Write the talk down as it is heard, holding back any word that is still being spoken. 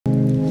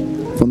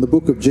from the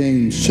book of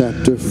James,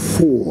 chapter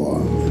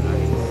 4,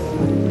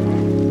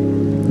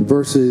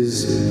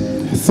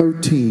 verses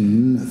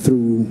 13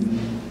 through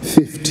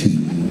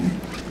 15.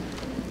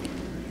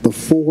 The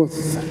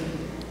fourth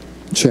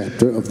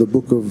chapter of the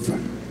book of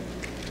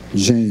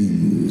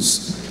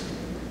James.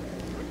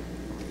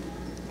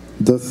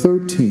 The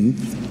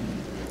 13th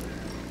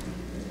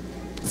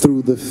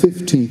through the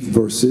 15th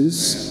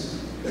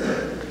verses,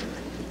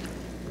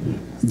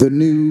 the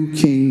New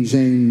King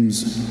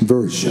James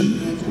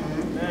Version.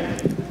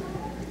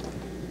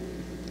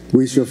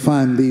 We shall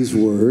find these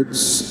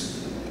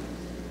words.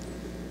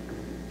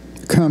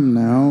 Come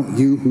now,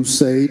 you who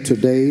say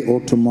today or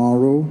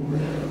tomorrow,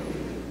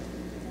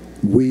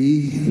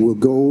 we will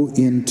go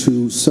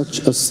into such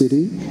a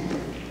city,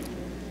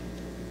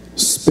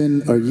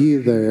 spend a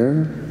year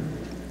there,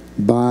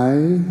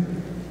 buy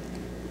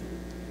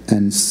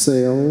and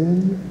sell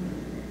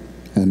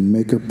and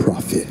make a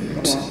profit.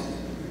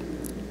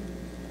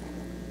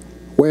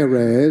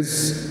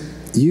 Whereas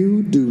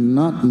you do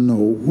not know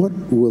what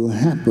will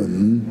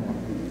happen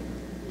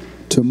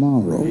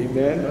tomorrow.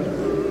 Amen.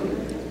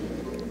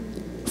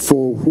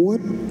 For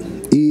what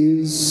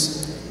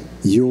is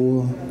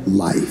your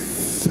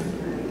life?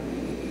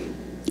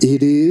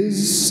 It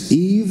is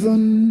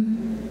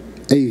even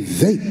a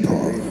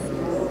vapor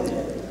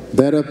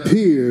that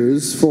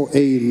appears for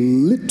a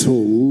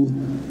little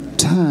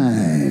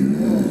time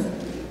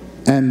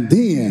and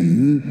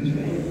then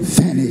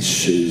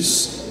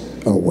vanishes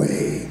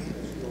away.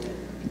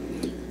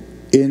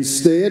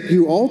 Instead,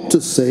 you ought to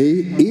say,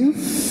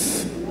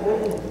 if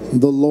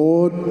the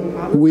Lord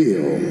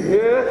will,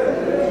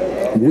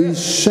 we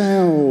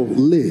shall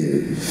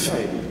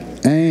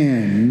live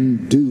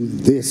and do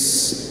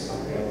this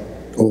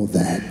or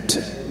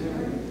that.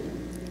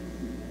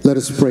 Let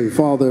us pray.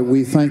 Father,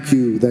 we thank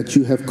you that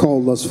you have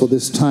called us for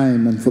this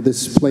time and for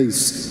this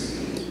place.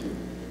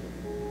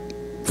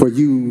 For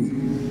you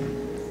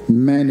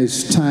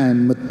manage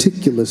time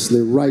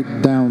meticulously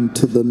right down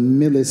to the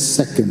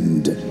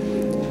millisecond.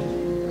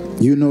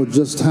 You know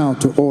just how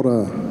to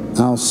order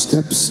our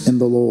steps in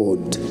the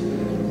Lord,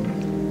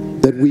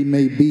 that we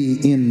may be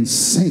in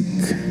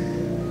sync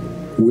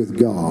with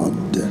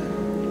God.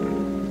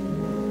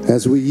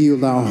 As we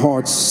yield our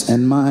hearts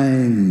and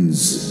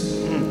minds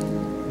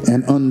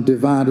and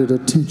undivided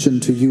attention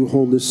to you,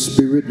 Holy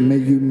Spirit, may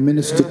you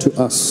minister to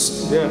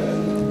us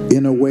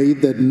in a way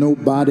that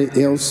nobody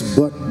else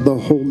but the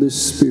Holy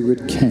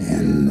Spirit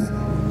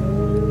can.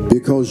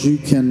 Because you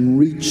can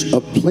reach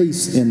a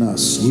place in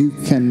us, you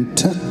can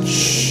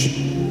touch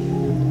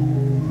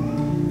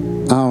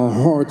our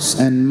hearts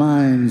and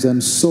minds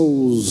and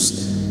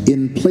souls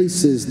in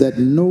places that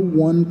no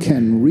one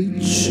can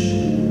reach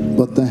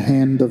but the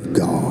hand of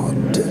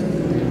God.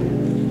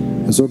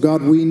 And so,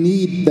 God, we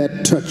need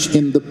that touch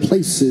in the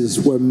places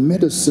where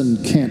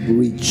medicine can't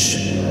reach,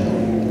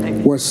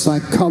 where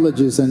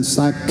psychologists and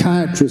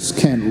psychiatrists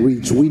can't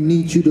reach. We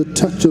need you to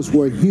touch us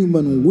where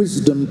human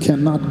wisdom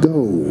cannot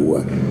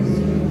go.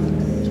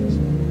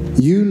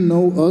 You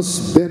know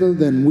us better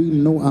than we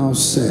know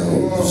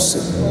ourselves.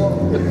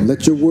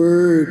 Let your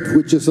word,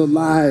 which is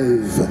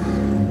alive,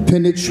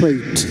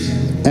 penetrate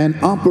and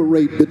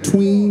operate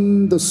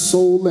between the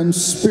soul and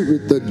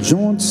spirit, the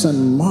joints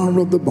and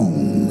marrow of the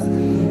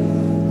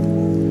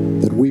bone,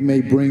 that we may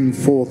bring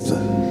forth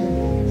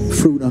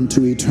fruit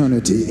unto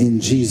eternity. In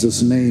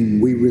Jesus' name,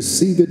 we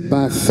receive it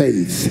by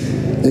faith.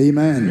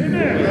 Amen.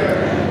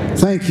 Amen.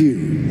 Thank you.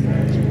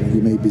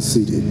 You may be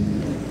seated.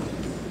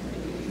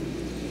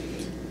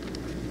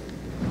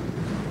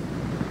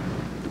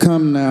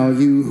 Come now,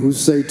 you who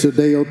say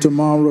today or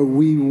tomorrow,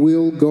 we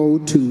will go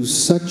to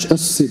such a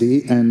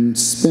city and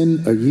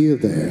spend a year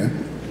there,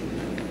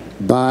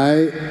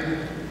 buy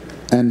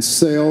and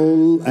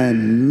sell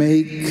and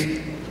make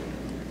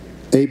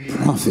a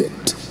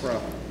profit.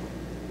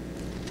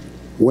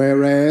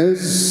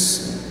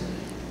 Whereas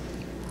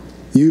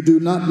you do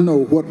not know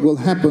what will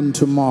happen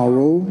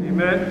tomorrow.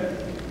 Amen.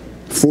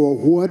 For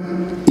what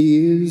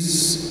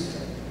is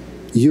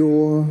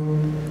your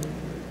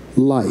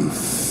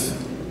life?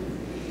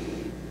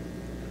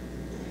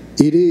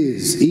 It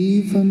is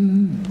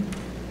even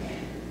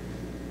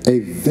a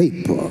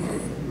vapor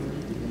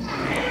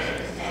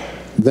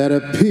that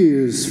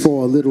appears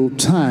for a little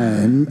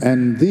time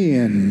and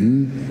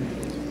then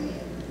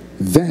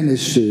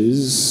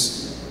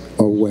vanishes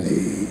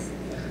away.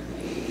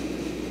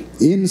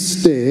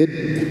 Instead,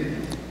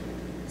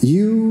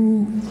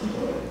 you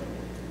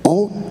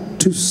ought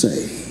to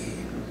say,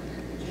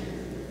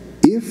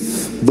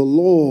 if the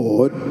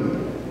Lord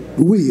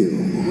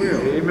will,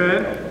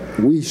 Amen,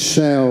 we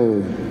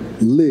shall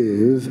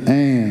live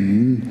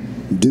and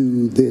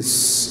do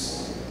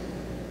this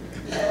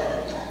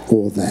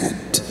or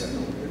that.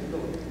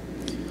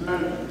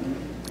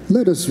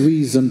 Let us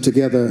reason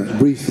together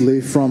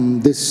briefly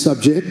from this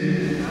subject.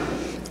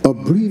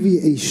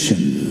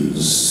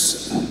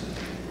 Abbreviations.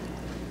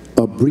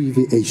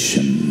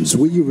 Abbreviations.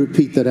 Will you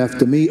repeat that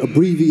after me?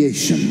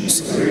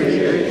 Abbreviations.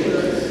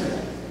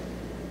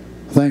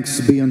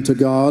 Thanks be unto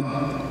God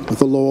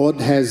The Lord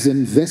has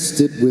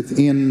invested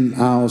within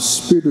our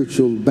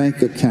spiritual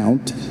bank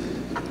account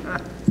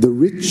the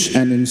rich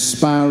and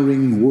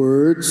inspiring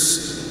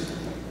words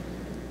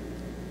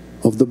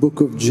of the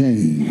book of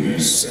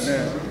James.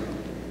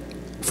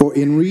 For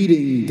in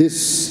reading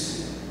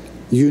this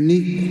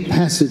unique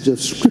passage of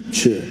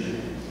Scripture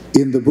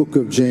in the book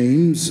of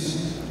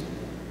James,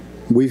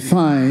 we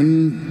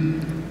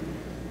find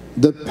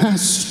the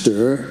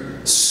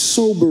pastor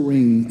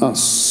sobering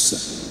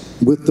us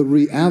with the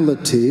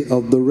reality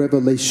of the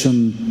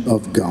revelation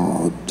of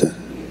God.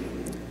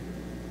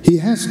 He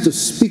has to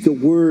speak a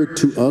word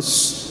to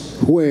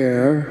us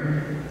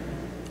where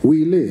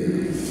we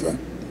live.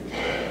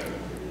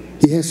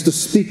 He has to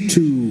speak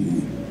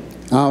to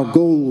our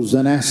goals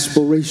and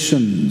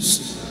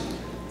aspirations.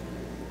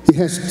 He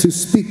has to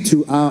speak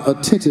to our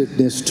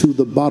attentiveness to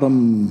the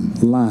bottom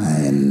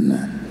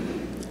line,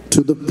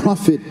 to the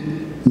profit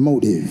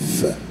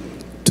motive,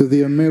 to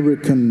the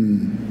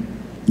American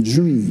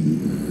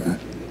dream.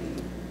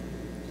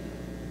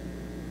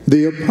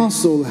 The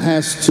apostle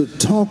has to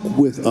talk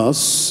with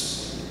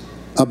us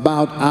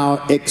about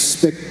our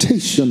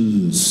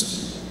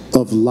expectations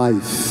of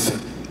life.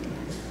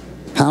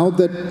 How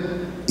that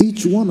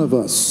each one of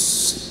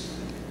us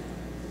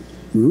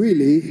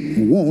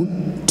really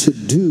want to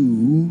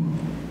do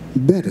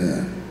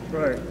better.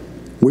 Right.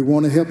 We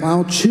want to help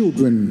our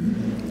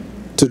children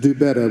to do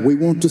better. We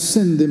want to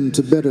send them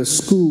to better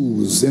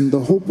schools in the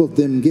hope of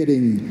them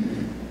getting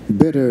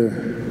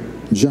better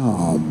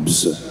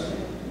jobs.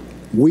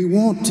 We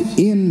want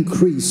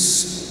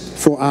increase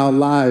for our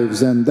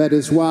lives, and that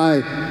is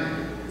why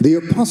the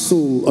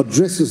apostle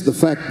addresses the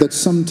fact that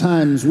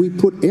sometimes we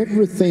put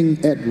everything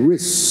at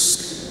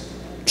risk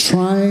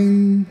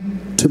trying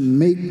to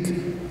make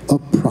a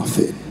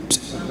profit.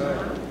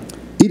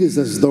 It is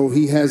as though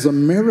he has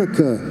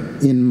America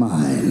in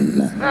mind.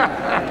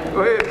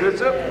 Go ahead,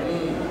 Bishop.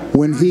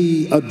 When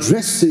he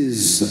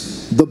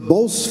addresses the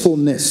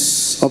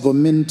boastfulness of a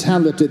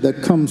mentality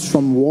that comes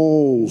from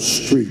Wall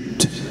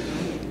Street,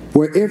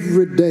 where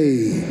every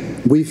day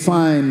we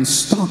find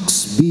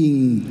stocks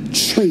being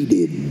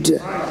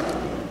traded,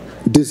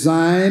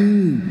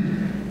 designed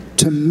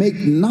to make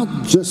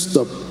not just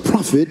a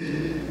profit,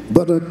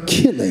 but a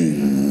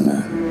killing.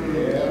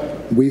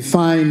 We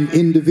find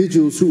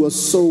individuals who are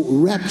so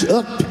wrapped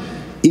up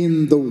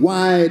in the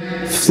wide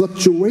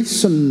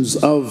fluctuations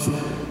of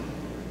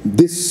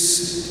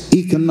this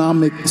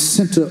economic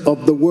center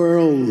of the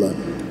world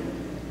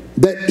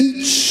that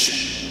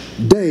each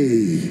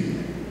day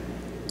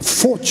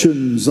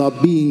fortunes are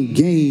being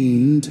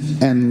gained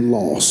and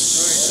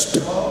lost.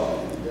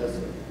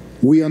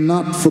 We are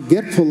not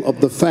forgetful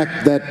of the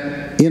fact that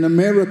in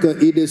America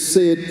it is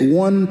said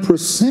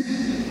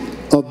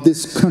 1% of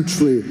this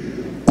country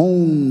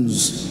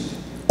owns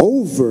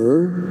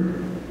over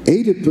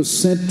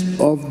 80%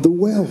 of the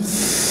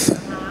wealth.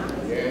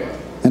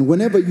 And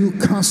whenever you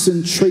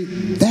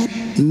concentrate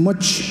that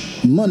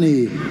much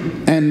money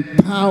and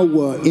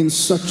power in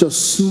such a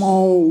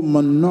small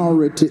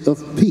minority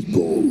of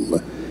people,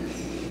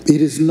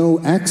 it is no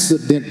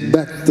accident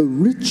that the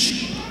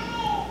rich,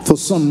 for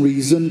some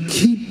reason,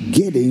 keep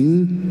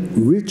getting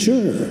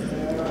richer.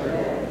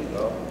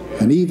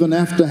 And even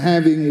after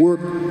having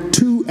worked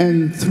 2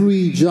 and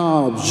 3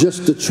 jobs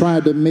just to try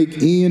to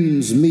make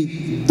ends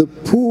meet, the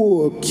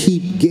poor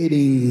keep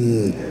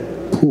getting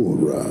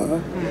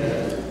poorer.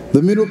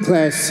 The middle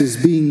class is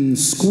being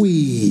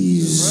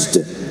squeezed.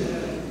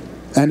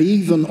 And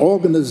even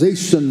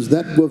organizations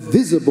that were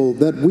visible,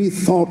 that we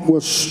thought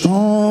were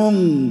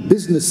strong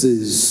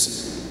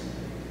businesses,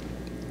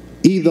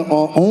 either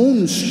are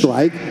on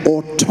strike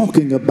or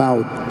talking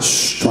about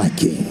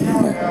striking.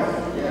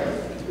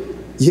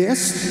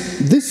 Yes,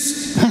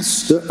 this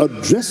pastor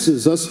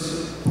addresses us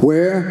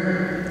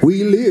where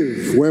we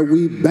live, where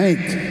we bank,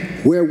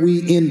 where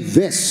we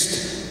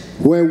invest,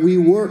 where we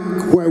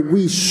work, where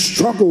we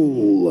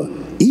struggle,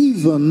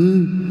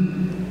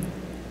 even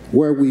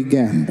where we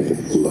gamble.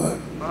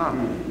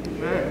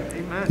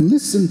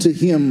 Listen to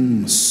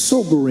him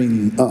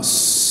sobering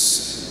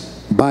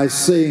us by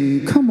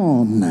saying, come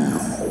on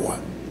now.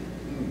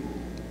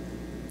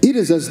 It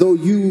is as though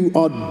you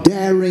are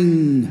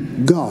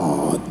daring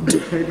God.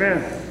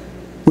 Amen.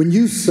 When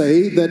you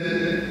say that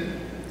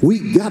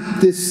we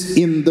got this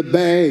in the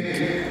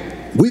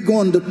bag, we're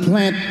going to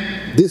plant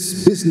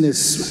this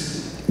business,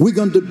 we're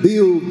going to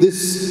build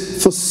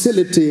this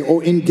facility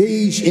or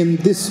engage in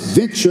this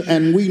venture,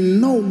 and we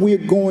know we're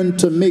going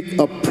to make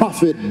a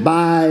profit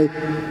by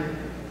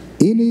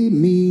any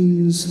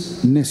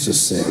means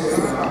necessary.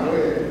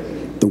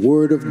 The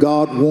Word of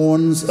God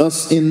warns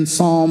us in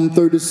Psalm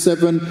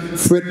 37,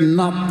 fret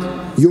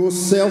not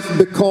yourself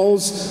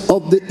because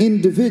of the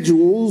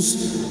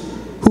individuals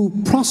who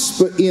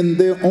prosper in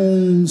their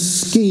own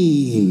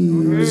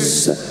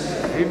schemes.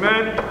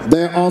 Amen.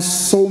 There are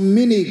so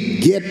many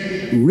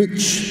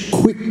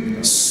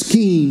get-rich-quick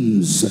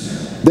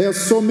schemes. There are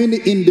so many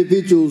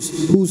individuals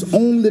whose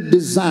only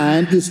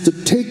design is to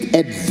take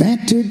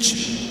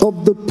advantage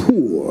of the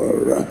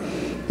poor.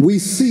 We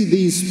see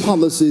these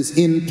policies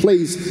in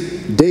place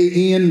day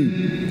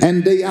in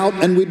and day out,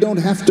 and we don't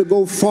have to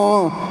go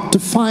far to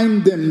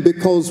find them,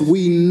 because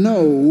we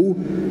know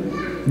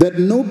that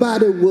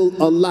nobody will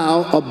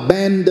allow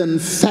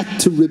abandoned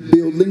factory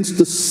buildings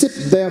to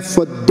sit there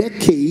for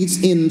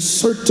decades in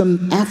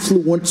certain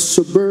affluent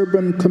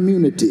suburban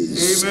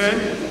communities.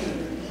 Amen.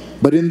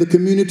 But in the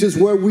communities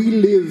where we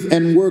live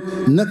and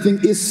work, nothing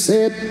is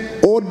said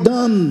or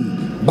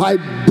done by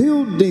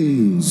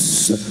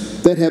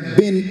buildings that have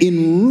been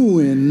in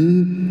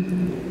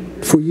ruin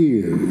for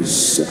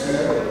years.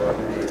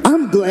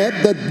 I'm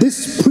glad that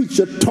this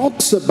preacher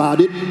talks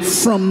about it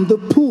from the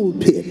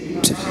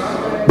pulpit,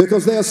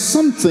 because there are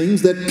some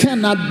things that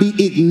cannot be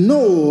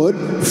ignored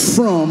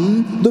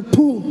from the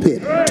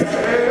pulpit.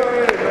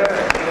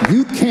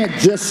 You can't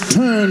just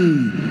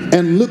turn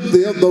and look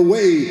the other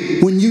way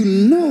when you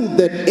know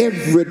that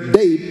every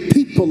day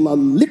people are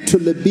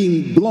literally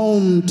being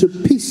blown to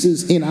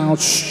pieces in our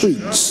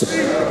streets,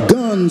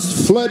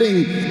 guns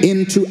flooding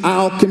into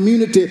our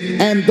community,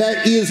 and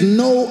there is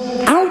no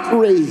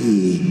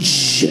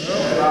outrage.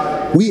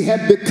 We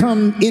have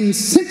become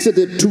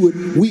insensitive to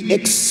it. We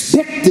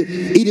expect it.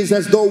 It is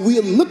as though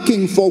we're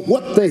looking for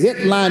what the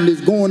headline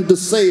is going to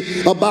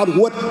say about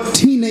what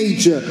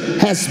teenager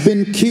has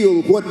been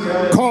killed, what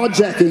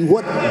carjacking,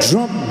 what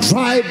drunk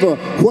driver,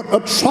 what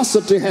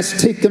atrocity has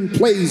taken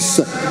place.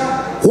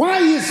 Why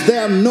is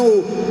there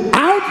no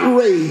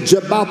outrage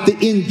about the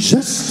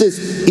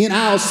injustice in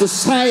our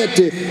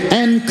society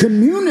and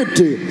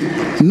community?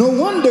 No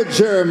wonder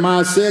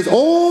Jeremiah says,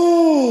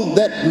 "Oh,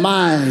 that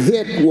my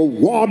head were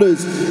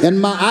waters and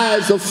my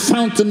eyes a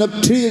fountain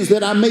of tears,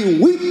 that I may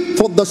weep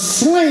for the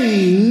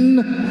slain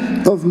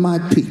of my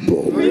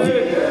people."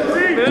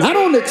 And I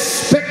don't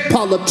expect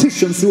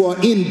politicians who are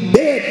in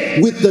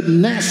bed with the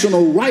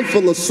National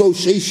Rifle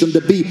Association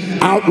to be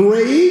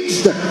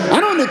outraged. I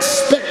don't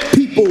expect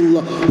people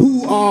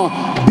who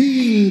are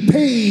being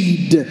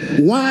paid,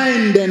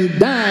 wined and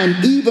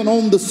dined, even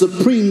on the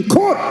Supreme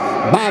Court,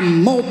 by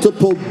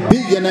multiple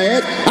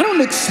billionaires. I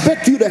don't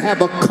expect you to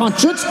have a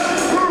conscience,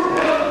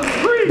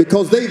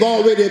 because they've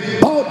already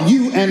bought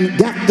you and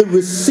got the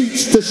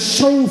receipts to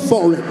show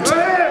for it.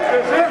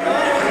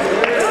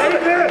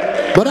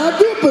 But I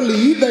do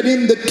believe that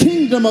in the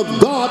kingdom of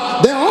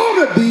God, there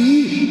ought to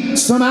be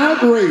some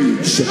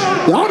outrage.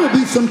 There ought to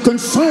be some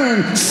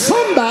concern.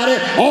 Somebody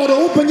ought to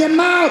open your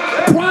mouth,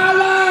 cry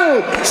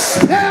loud,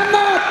 spare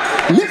not,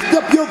 lift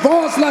up your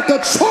voice like a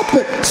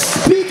trumpet,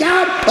 speak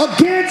out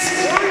against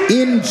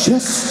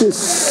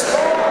injustice.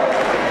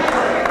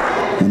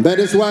 And that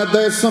is why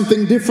there's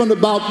something different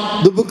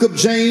about the book of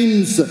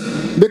James,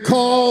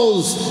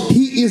 because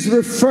he is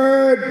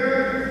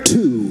referred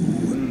to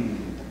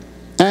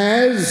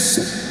as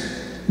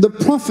the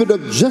prophet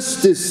of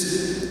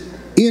justice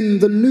in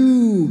the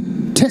New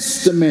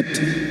Testament.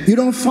 You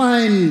don't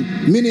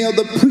find many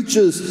other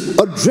preachers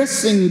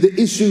addressing the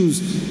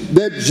issues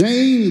that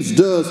James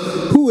does.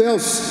 Who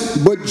else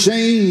but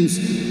James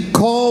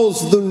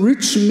calls the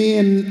rich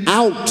men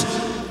out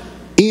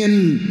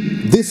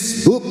in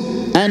this book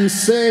and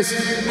says,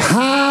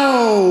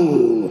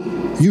 "Howl,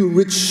 you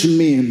rich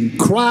men,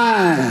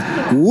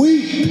 cry,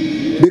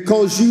 weep,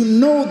 because you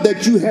know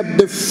that you have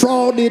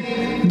defrauded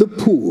the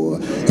poor.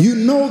 You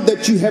know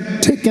that you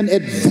have taken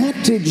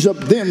advantage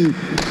of them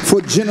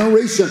for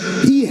generations."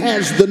 He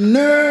has the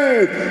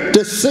nerve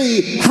to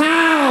say,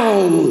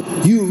 "Howl,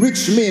 you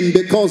rich men,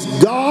 because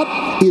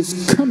God is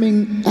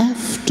coming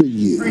after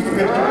you."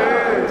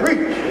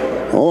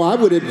 Oh, I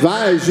would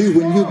advise you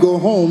when you go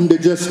home to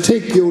just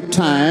take your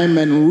time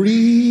and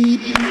read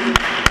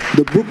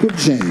the book of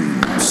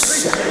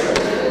James.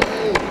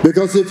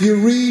 Because if you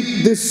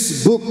read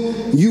this book,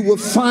 you will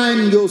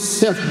find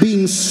yourself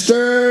being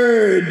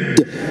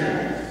stirred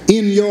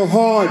in your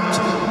heart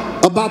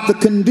about the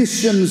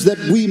conditions that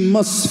we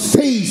must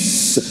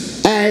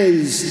face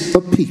as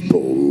a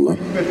people.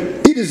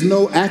 It is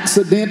no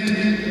accident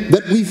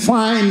that we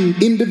find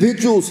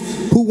individuals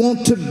who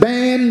want to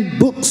ban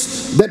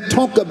books that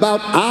talk about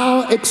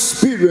our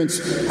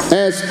experience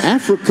as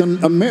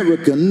African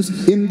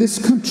Americans in this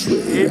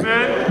country.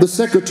 Amen. The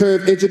Secretary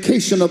of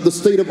Education of the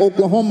state of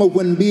Oklahoma,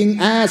 when being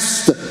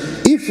asked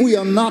if we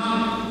are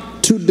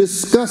not to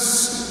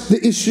discuss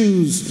the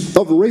issues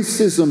of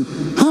racism,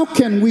 how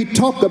can we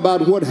talk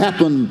about what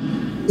happened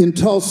in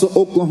Tulsa,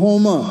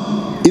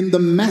 Oklahoma, in the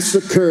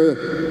massacre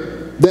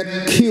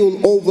that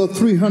killed over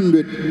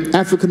 300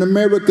 African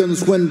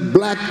Americans, when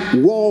Black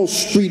Wall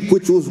Street,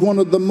 which was one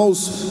of the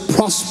most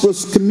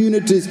prosperous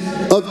communities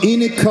of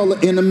any color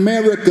in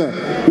America,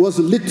 was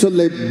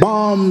literally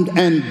bombed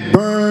and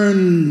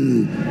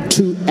burned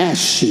to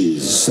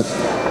ashes.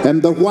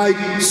 And the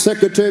white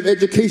Secretary of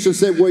Education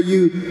said, "Well,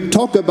 you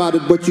talk about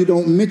it, but you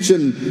don't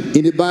mention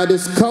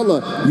anybody's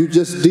color. You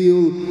just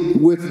deal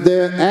with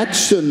their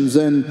actions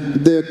and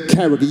their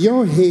character.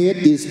 Your head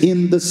is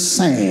in the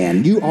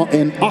sand. You are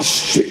an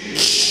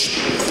ostrich."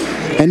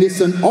 And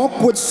it's an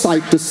awkward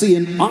sight to see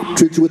an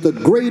ostrich with a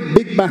great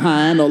big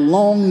behind, a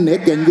long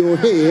neck, and your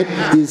head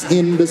is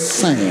in the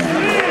sand.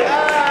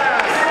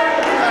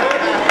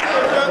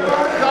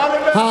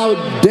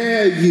 How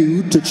dare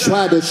you to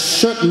try to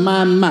shut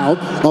my mouth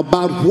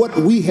about what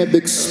we have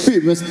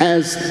experienced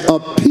as a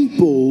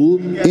people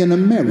in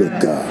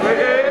America.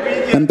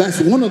 And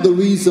that's one of the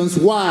reasons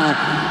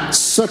why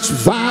such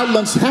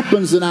violence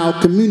happens in our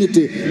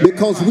community,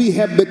 because we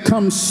have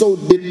become so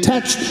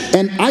detached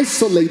and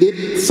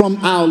isolated from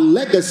our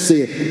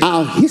legacy,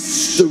 our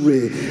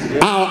history,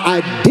 our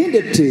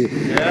identity,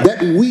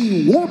 that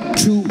we want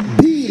to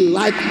be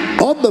like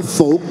other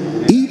folk,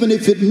 even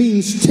if it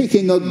means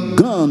taking a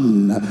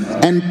gun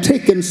and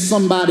taking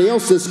somebody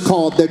else's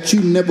car that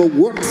you never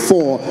worked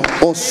for,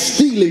 or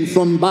stealing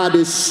from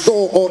somebody's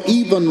store, or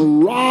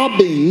even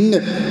robbing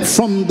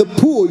from the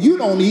poor. You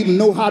don't even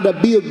know how to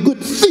be a good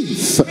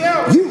thief.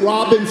 You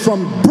robbing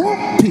from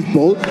broke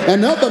people,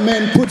 and the other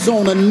man puts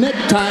on a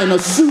necktie and a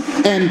suit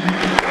and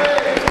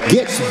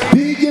gets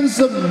billions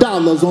of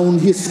dollars on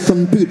his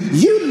computer.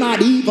 You're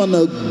not even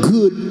a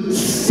good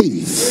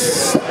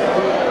thief.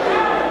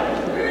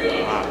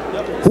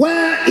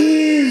 Where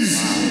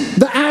is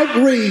the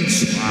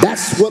outrage?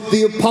 That's what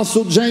the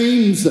Apostle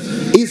James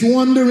is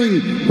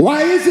wondering.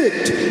 Why is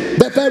it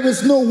that there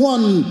is no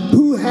one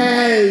who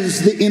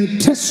has the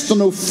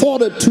intestinal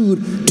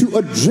fortitude to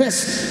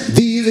address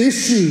these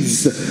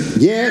issues?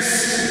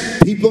 Yes,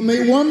 people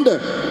may wonder,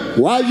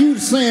 why are you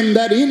saying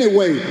that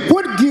anyway?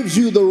 What gives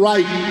you the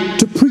right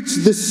to preach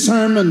this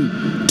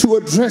sermon, to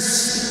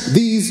address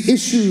these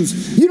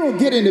issues? You don't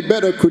get any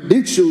better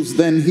credentials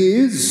than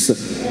his,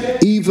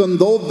 even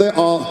though there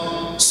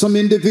are some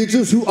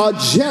individuals who are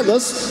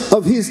jealous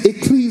of his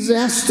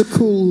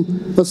ecclesiastical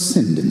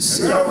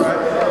ascendancy.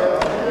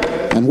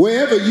 And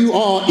wherever you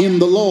are in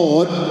the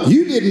Lord,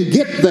 you didn't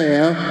get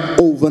there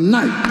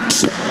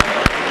overnight.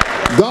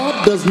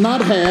 God does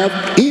not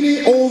have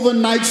any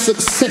overnight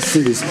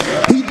successes.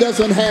 He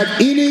doesn't have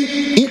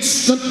any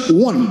instant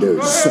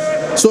wonders.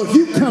 So if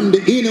you come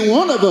to any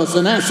one of us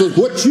and ask us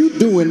what you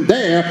doing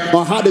there,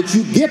 or how did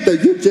you get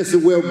there, you just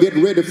as well get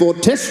ready for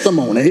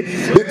testimony,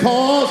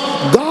 because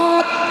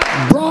God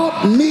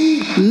brought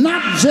me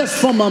not just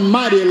from a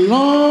mighty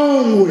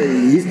long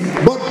ways,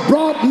 but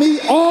brought me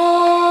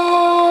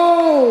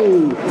all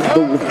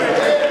the way.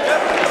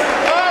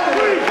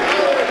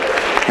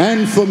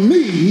 And for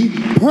me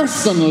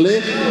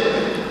personally,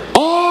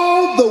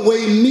 all the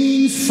way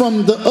means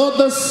from the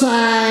other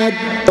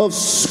side of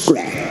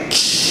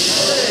scratch.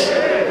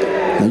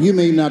 Now you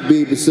may not be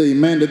able to say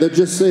amen to that.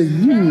 Just say,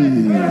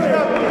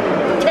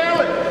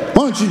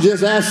 Why don't you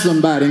just ask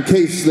somebody, in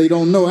case they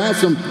don't know,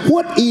 ask them,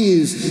 what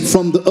is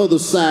from the other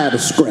side of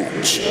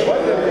scratch?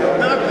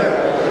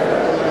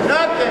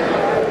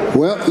 Nothing.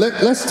 Well,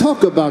 let's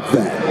talk about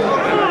that.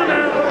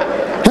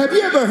 Have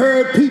you ever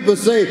heard people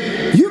say,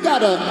 you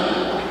gotta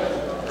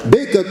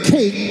bake a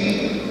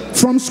cake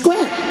from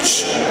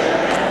scratch?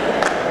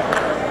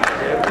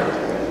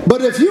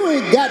 But if you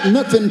ain't got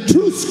nothing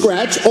to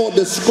scratch or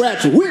to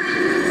scratch with,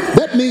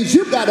 that means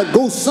you got to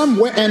go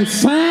somewhere and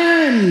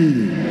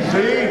find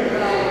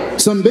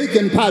some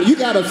baking powder. You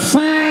got to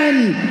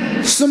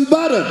find some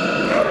butter.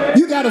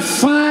 You got to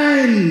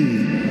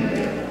find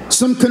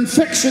some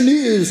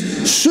confectioner's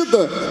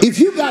sugar. If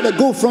you got to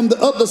go from the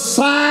other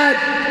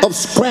side of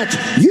scratch,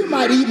 you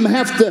might even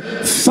have to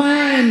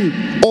find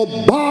or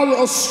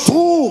borrow a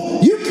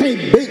stove. You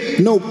can't bake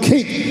no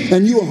cake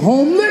and you're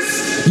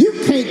homeless. You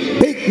can't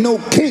bake no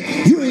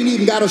cake. You ain't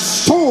even got a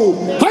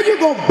stove. How you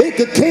gonna bake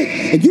a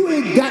cake and you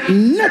ain't got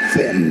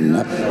nothing?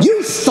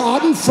 You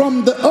starting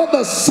from the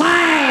other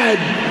side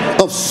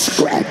of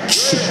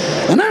scratch.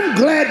 And I'm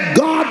glad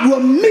God will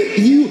meet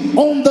you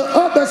on the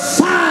other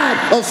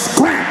side of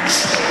scratch.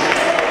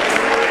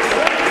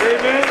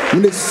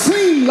 When it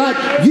seemed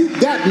like you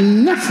got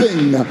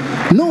nothing,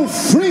 no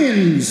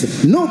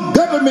friends, no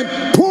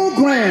government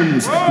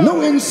programs,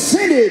 no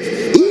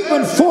incentives,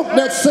 even folk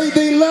that say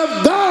they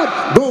love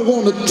God don't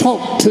want to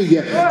talk to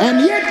you.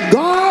 And yet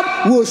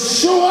God will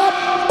show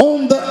up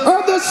on the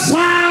other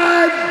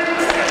side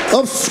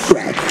of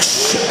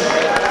scratch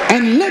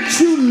and let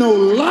you know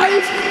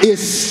life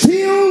is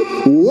still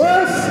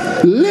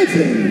worth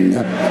living.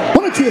 Why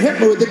don't you help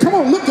me with it? Come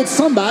on, look at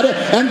somebody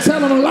and tell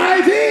them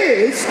life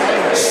is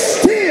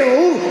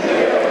still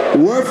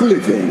worth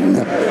living.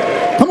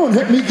 Come on,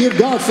 help me give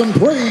God some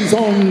praise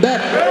on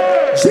that.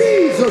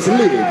 Jesus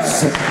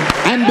lives.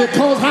 And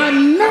because I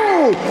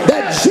know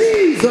that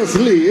Jesus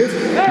lives,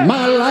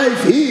 my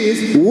life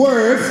is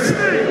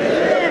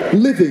worth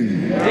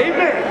living.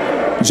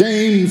 Amen.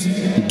 James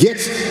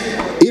gets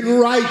it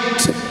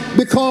right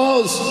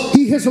because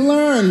he has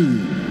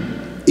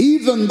learned,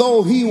 even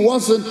though he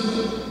wasn't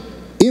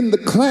in the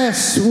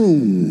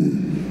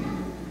classroom,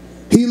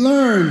 he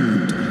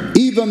learned,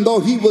 even though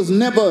he was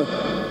never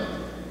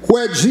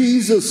where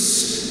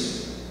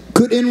Jesus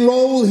could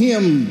enroll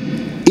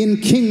him in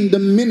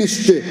kingdom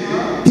ministry,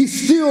 he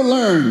still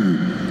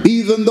learned,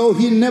 even though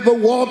he never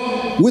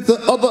walked with the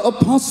other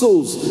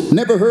apostles,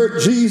 never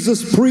heard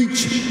Jesus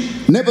preach,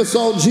 never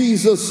saw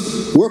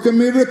Jesus work a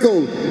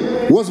miracle,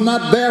 was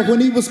not there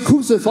when he was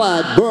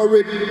crucified,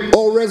 buried,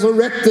 or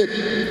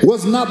resurrected,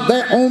 was not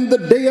there on the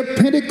day of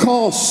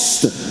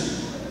Pentecost.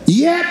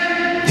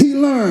 Yet he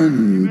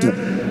learned.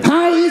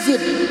 How is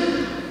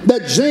it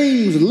that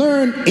James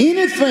learned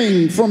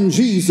anything from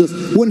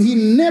Jesus when he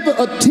never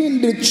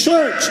attended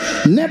church,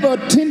 never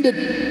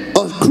attended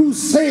a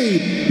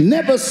crusade,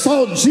 never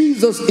saw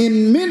Jesus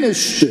in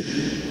ministry?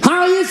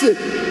 How is it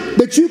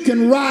that you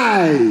can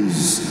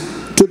rise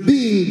to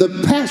being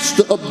the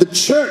pastor of the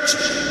church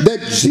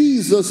that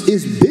Jesus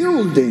is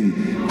building?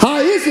 How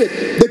is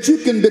it that you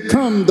can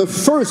become the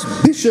first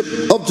bishop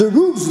of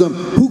Jerusalem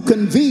who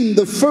convened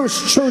the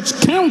first church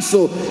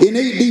council in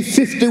AD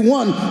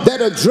 51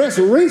 that addressed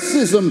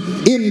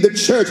racism in the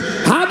church?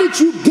 How did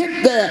you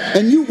get there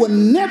and you were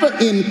never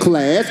in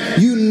class?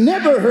 You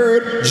never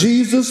heard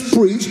Jesus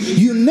preach.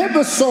 You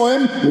never saw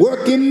him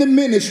work in the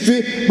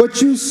ministry,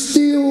 but you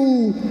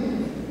still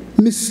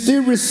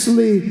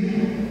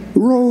mysteriously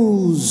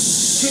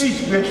rose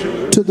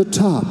to the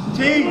top.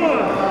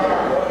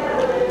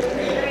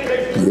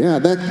 Yeah,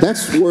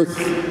 that's worth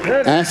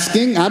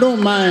asking. I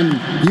don't mind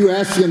you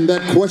asking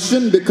that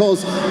question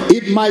because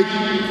it might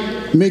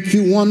make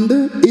you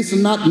wonder. It's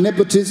not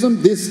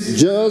nepotism. This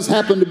just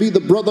happened to be the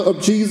brother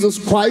of Jesus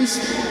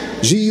Christ.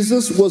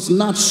 Jesus was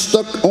not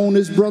stuck on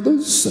his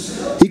brothers.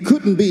 He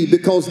couldn't be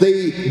because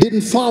they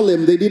didn't follow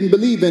him. They didn't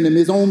believe in him.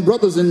 His own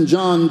brothers in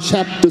John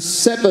chapter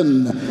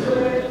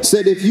 7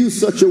 said, if you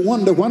such a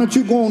wonder, why don't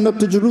you go on up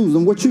to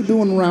Jerusalem? What you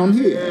doing around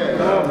here?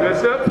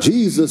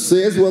 Jesus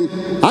says, well,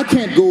 I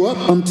can't go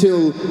up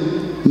until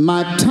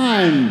my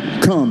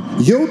time come.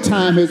 Your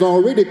time has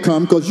already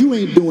come because you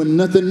ain't doing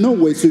nothing no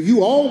way. So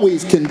you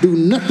always can do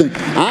nothing.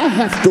 I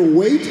have to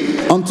wait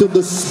until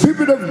the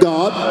Spirit of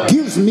God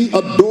gives me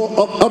a door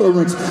of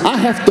utterance. I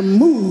have to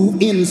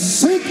move in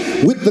sync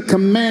with the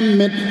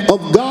commandment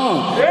of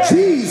God.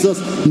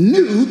 Jesus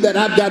knew that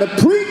I've got to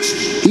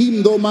preach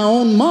even though my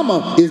own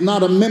mama is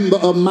not a member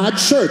of my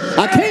church.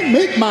 I can't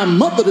make my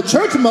mother the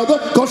church mother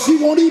because she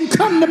won't even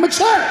come to my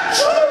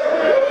church.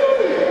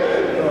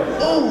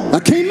 I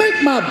can't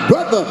make my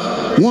brother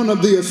one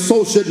of the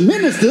associate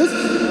ministers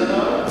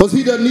because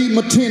he doesn't even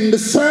attend the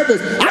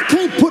service. I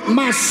can't put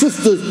my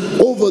sisters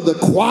over the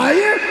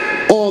choir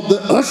or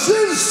the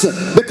ushers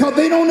because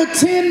they don't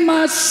attend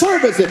my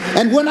services.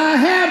 And when I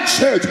have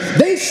church,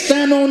 they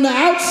stand on the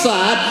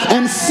outside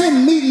and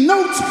send me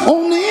notes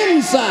on the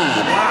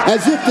inside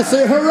as if to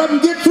say, hurry up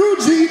and get through,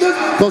 Jesus,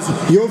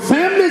 because your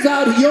family's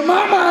out here, your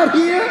mama out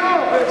here.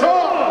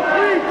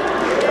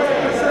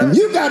 And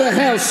you got to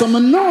have some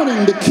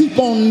anointing to keep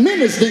on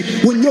ministering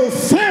when your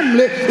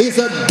family is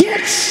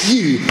against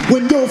you,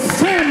 when your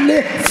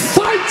family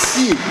fights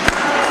you.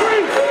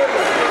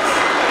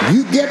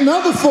 You getting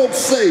other folks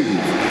saved,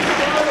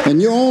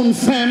 and your own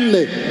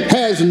family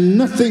has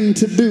nothing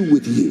to do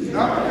with you.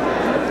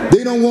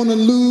 They don't want to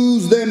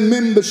lose their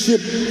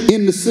membership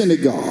in the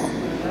synagogue.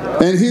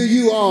 And here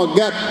you are,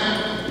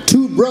 got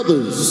two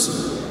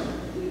brothers,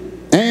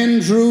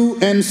 Andrew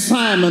and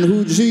Simon,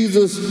 who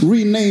Jesus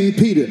renamed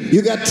Peter.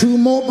 You got two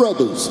more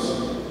brothers,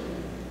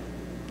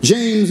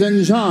 James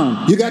and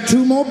John. You got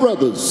two more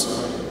brothers,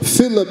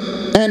 Philip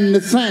and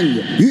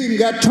Nathaniel. You even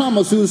got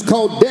Thomas, who's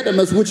called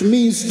Didymus, which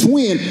means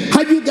twin.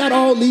 How you got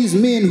all these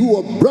men who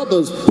are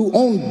brothers, who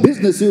own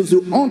businesses,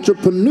 who are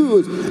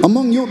entrepreneurs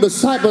among your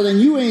disciples, and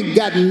you ain't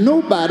got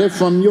nobody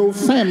from your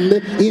family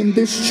in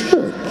this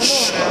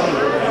church?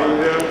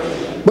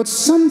 But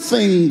some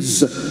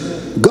things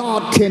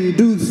God can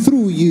do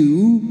through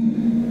you,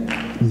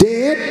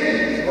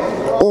 dead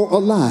or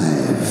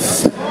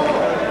alive.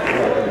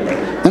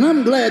 And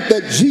I'm glad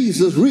that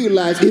Jesus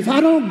realized, if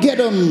I don't get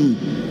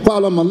them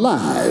while I'm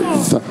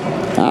alive,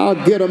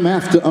 I'll get them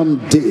after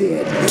I'm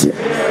dead.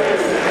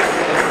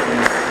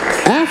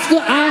 After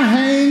I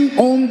hang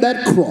on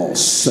that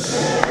cross,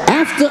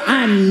 after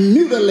I'm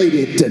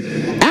mutilated,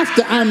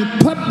 after I'm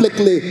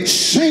publicly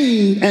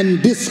shamed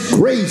and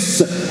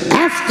disgraced,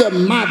 after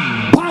my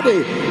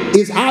body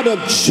is out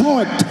of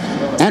joint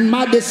and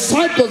my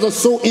disciples are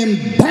so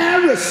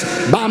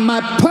embarrassed by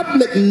my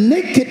public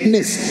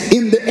nakedness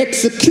in the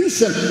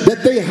execution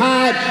that they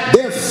hide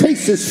their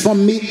faces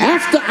from me,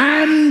 after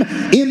I'm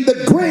in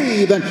the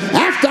grave and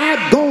after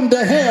I've gone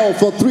to hell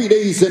for 3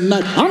 days and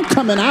nights, I'm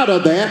coming out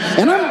of there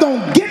and I'm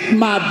going to get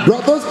my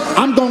brothers,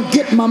 I'm going to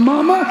get my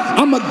mama,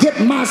 I'm going to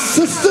get my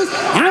sisters,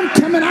 I'm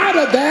coming out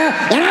of there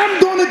and I'm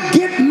going to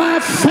get my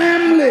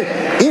family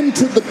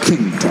into the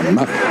kingdom.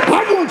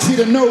 I want you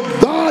to know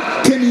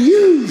God can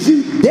use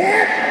you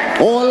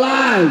dead or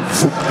alive.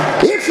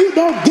 If you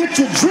don't get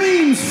your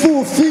dreams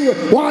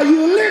fulfilled while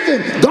you're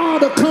living,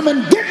 God will come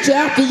and get you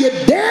after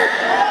you're dead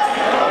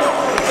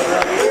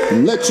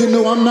and let you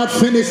know I'm not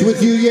finished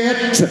with you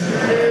yet.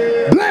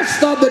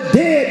 Blessed are the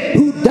dead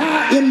who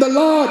die in the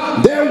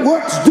Lord, their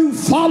works do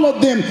follow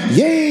them.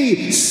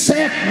 Yea,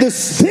 saith the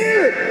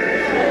Spirit.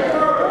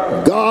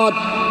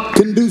 God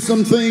can do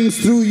some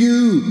things through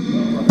you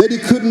that he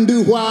couldn't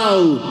do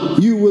while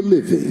you were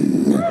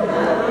living.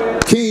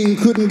 King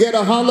couldn't get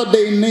a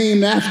holiday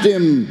named after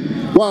him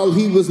while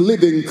he was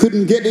living,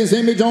 couldn't get his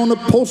image on a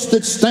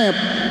postage stamp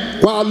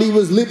while he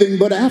was living,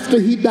 but after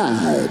he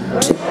died,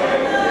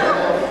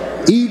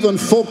 even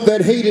folk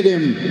that hated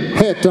him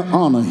had to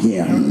honor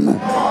him.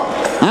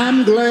 I'm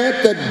I'm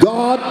glad that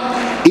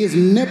God is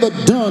never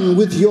done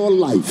with your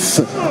life.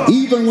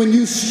 Even when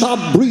you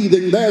stop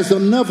breathing, there's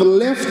enough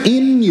left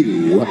in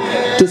you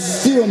to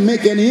still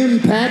make an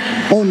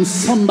impact on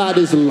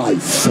somebody's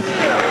life.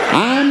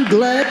 I'm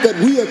glad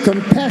that we are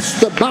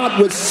compassed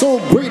about with so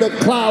great a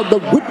cloud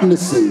of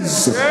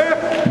witnesses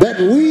that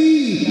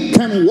we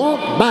can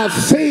walk by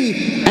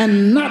faith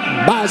and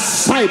not by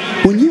sight.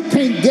 When you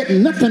can't get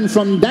nothing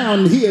from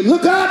down here,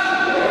 look up.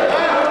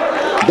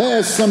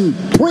 There's some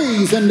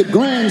praise in the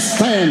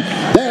grandstand.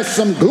 There's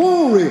some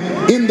glory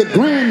in the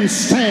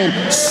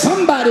grandstand.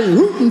 Somebody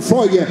rooting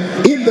for you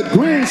in the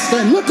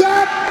grandstand. Look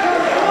up.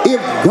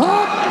 If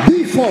God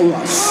be for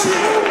us,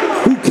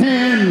 who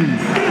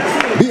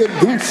can be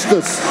against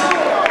us?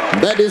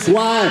 That is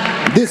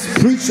why this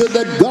preacher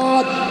that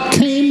God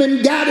came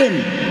and got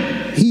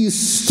him, he's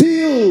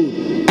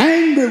still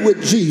angry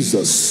with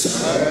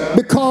Jesus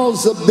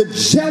because of the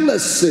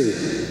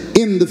jealousy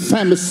in the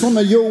family. Some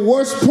of your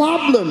worst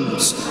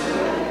problems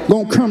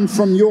gonna come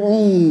from your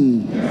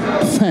own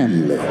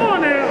family.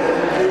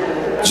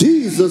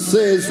 Jesus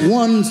says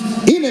one's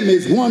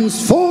enemies,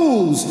 one's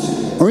foes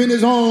are in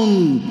his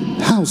own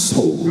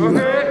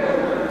household.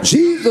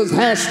 Jesus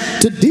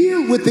has to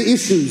deal with the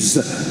issues.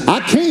 I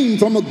came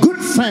from a good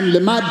family.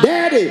 My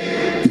daddy,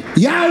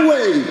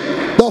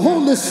 Yahweh, the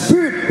Holy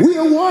Spirit, we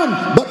are one.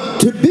 But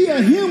to be a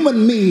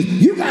human means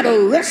you got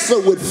to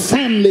wrestle with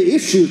family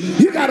issues.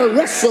 You got to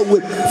wrestle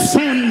with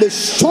family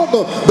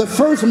struggle. The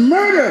first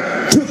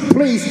murder took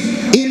place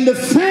in the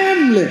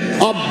family.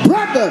 A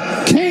brother,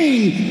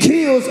 Cain,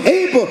 kills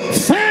Abel.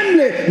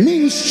 Family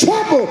means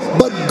trouble,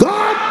 but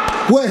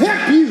God will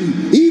help you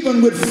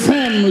even with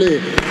family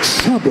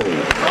trouble.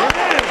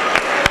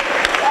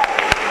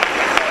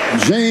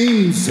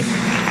 James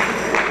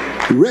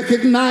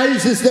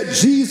recognizes that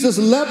Jesus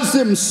loves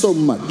him so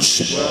much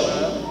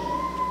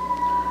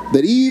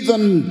that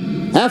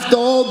even after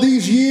all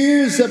these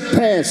years have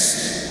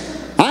passed,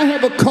 I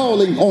have a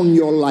calling on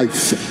your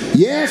life.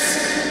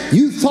 Yes,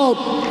 you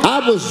thought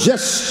I was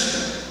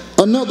just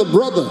another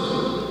brother.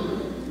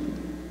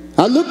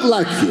 I look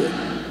like you,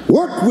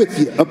 work with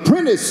you,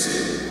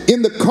 apprentice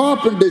in the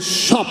carpenter's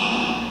shop.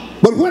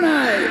 But when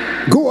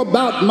I go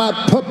about my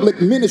public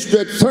ministry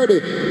at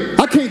 30,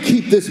 I can't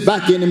keep this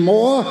back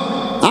anymore.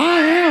 I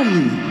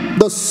am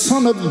the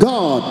Son of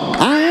God.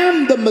 I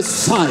am the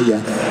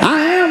Messiah.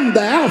 I am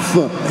the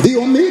Alpha, the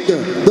Omega,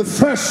 the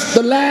first,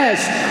 the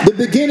last, the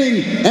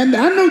beginning. And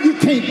I know you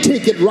can't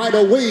take it right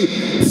away,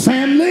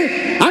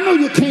 family. I know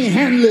you can't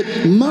handle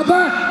it,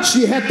 mother.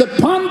 She had to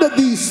ponder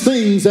these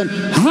things and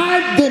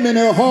hide them in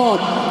her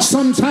heart.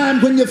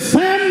 Sometimes when your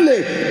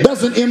family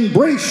doesn't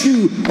embrace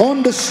you,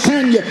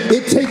 understand you,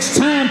 it takes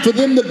time for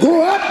them to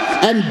grow up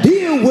and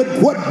deal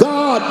with what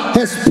God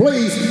has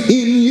placed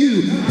in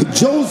you.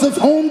 Joseph's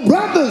own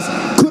brothers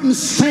couldn't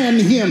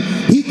stand him.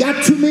 He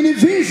got too many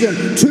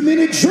visions, too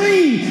many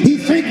dreams. He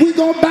think we're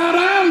going to bow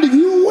down to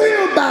you. You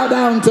will bow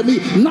down to me.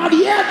 Not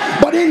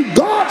yet, but in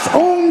God's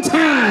own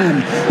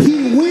time,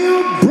 he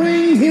will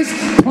bring his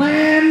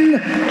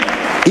plan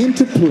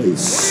into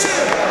place.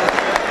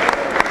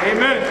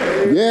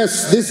 Amen.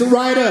 Yes, this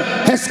writer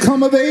has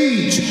come of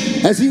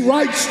age as he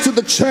writes to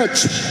the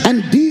church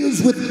and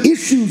deals with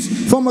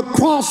issues from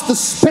across the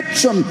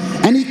spectrum,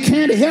 and he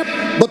can't help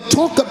but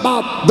talk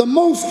about the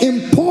most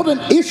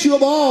important issue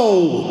of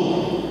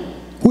all,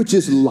 which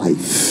is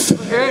life.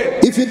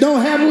 If you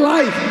don't have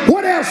life,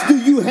 what else do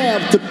you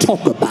have to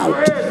talk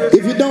about?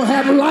 If you don't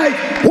have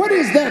life, what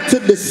is there to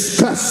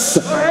discuss?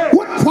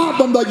 What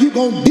problem are you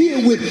going to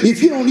deal with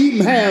if you don't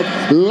even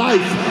have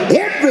life?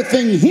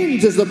 Everything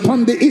hinges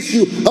upon the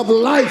issue of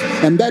life,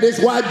 and that is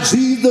why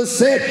Jesus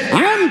said,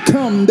 I'm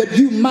come that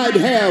you might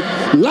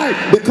have life,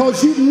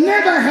 because you've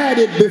never had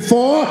it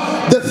before.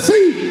 The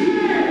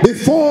thief,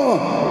 before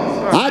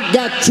I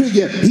got to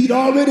you, he'd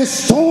already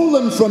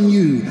stolen from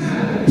you.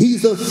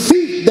 He's a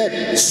thief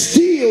that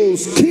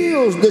steals,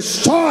 kills,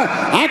 destroys.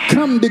 I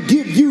come to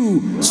give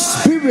you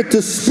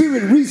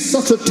spirit-to-spirit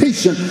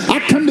resuscitation. I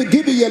come to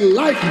give you your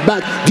life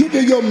back, give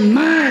you your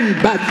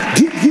mind back,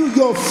 give you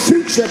your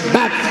future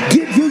back,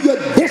 give you your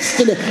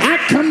destiny. I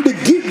come to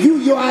give you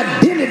your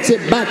identity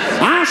back.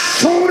 I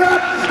showed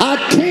up,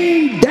 I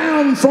came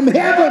down from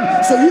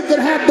heaven so you could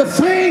have the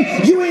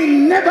thing you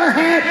ain't never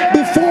had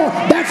before.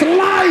 That's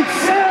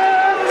life.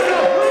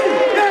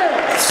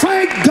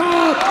 Thank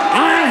God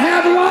I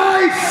have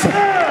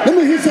life. Let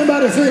me hear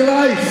somebody say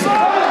life.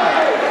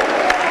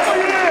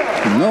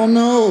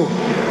 No.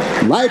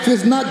 Life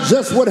is not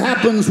just what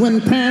happens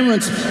when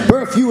parents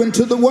birth you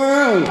into the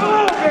world.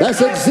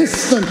 That's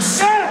existence.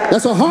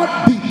 That's a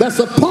heartbeat. That's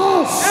a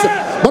pulse.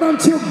 But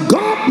until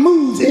God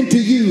moves into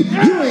you,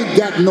 you ain't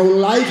got no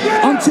life.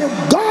 Until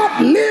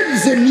God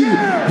lives in you,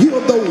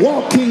 you're the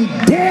walking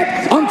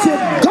dead. Until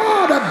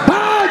God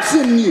abides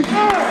in you,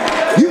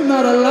 you're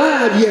not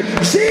alive yet.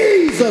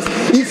 Jesus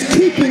is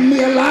keeping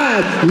me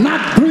alive.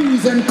 Not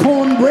greens and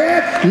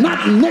cornbread,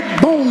 not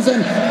neck bones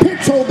and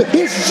pinto.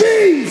 It's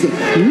Jesus.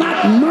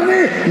 Not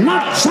money,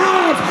 not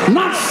jobs,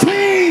 not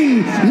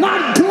fame,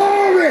 not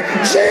glory.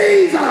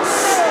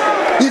 Jesus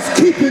is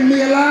keeping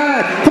me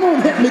alive. Come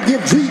on, help me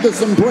give Jesus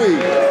some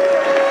praise.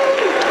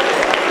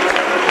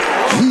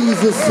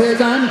 Jesus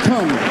says, I'm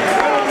coming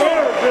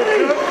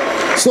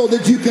so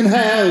that you can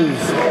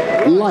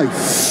have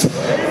life.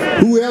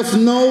 Who else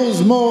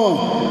knows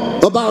more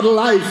about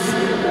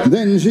life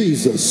than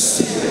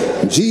Jesus?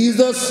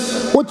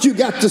 Jesus, what you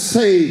got to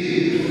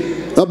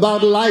say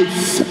about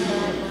life?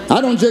 I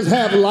don't just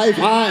have life,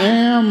 I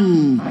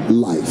am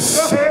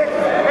life.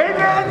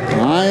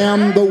 I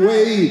am the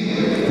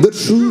way, the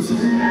truth,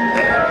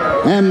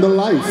 and the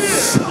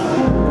life.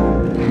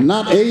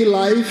 Not a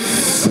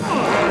life.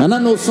 And I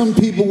know some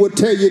people would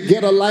tell you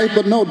get a life,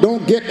 but no,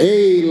 don't get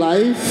a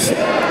life.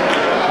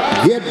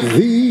 Get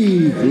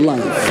the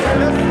life.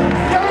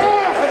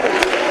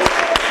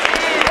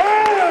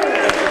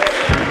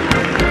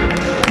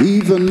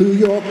 Even New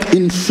York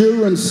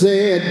Insurance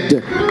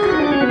said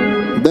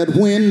that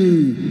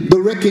when the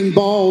wrecking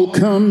ball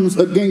comes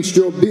against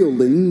your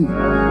building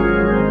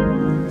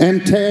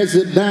and tears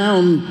it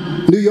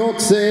down, New York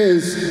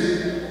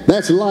says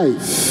that's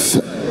life.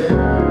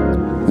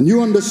 And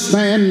you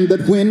understand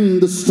that when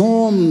the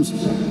storms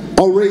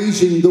are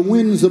raging, the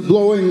winds are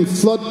blowing,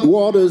 flood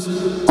waters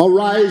are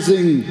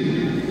rising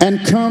and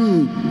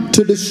come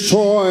to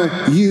destroy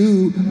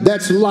you,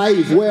 that's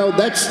life. Well,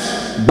 that's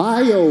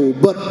bio,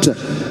 but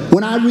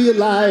when I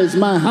realize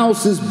my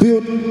house is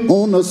built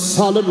on a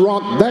solid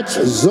rock, that's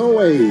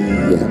Zoe.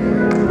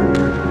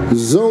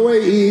 Zoe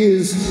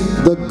is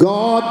the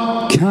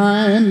God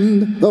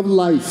kind of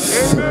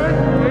life.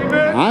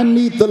 I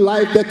need the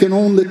life that can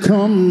only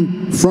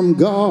come from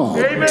God.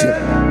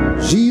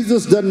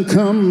 Jesus doesn't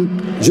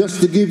come just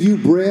to give you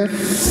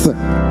breath.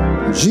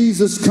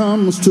 Jesus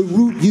comes to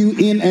root you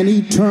in an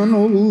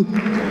eternal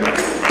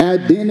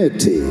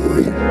identity.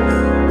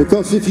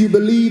 Because if you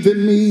believe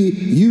in me,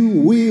 you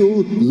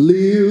will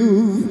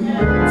live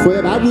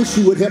forever. I wish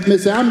you would help me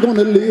say, I'm going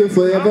to live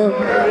forever.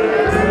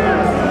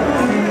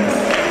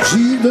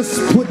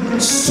 Jesus put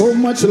so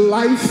much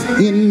life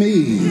in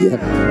me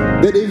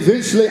that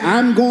eventually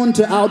I'm going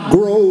to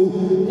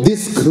outgrow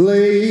this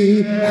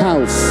clay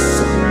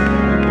house,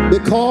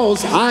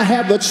 because I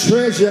have a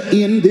treasure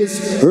in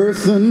this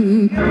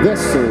earthen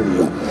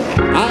vessel.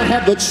 I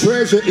have a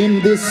treasure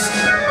in this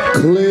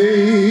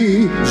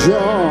clay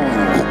jar.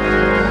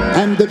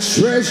 And the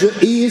treasure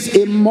is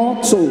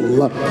immortal.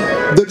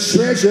 The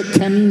treasure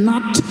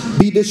cannot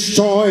be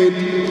destroyed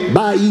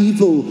by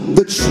evil.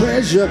 The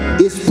treasure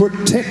is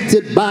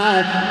protected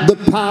by the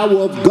power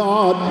of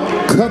God,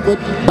 covered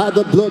by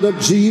the blood of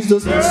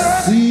Jesus,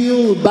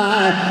 sealed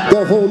by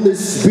the Holy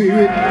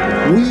Spirit.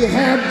 We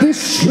have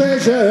this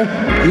treasure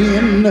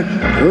in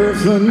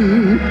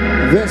earthen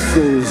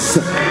vessels.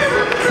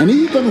 And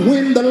even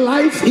when the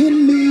life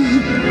in me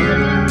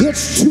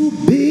gets too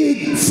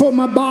big for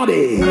my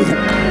body,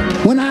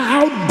 when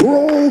I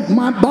outgrow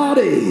my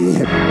body,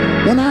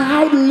 when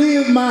I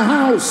outlive my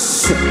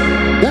house,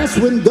 that's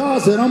when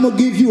God said, I'm going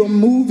to give you a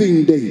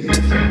moving date.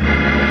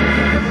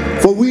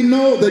 For we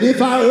know that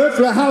if our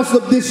earthly house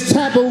of this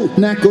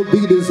tabernacle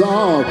be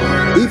dissolved,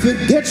 if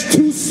it gets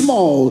too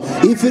small,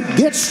 if it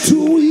gets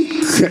too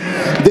weak,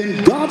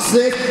 then God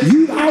said,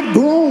 you've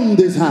outgrown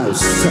this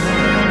house.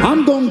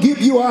 I'm going to give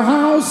you a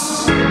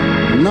house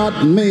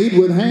not made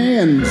with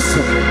hands,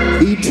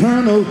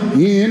 eternal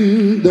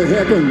in the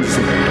heavens.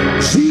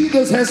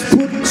 Jesus has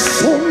put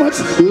so much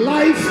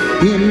life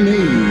in me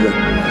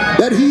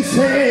that he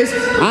says,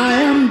 I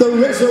am the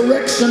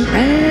resurrection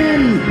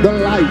and the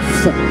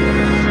life.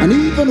 And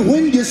even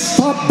when you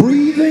stop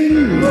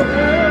breathing,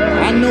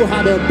 I know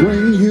how to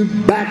bring you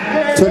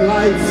back to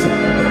life.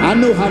 I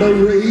know how to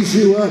raise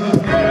you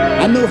up.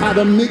 I know how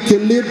to make you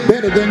live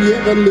better than you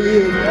ever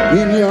lived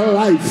in your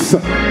life.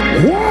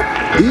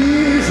 What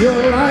is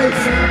your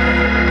life?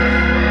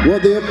 Well,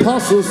 the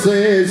apostle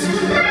says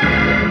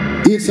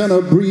it's an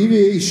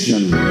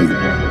abbreviation.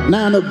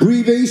 Now, an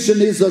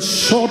abbreviation is a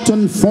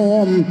shortened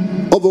form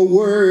of a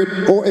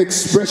word or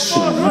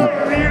expression.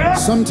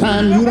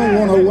 Sometimes you don't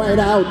want to write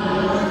out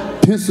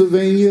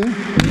Pennsylvania,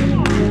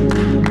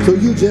 so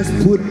you just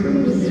put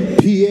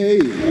PA.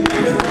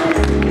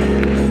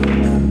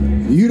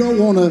 You don't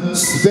want to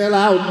spell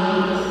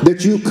out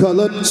that you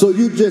colored, so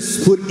you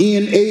just put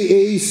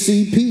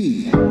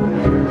NAACP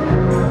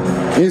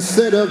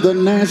instead of the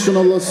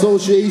National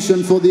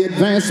Association for the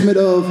Advancement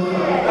of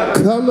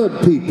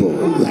Colored People.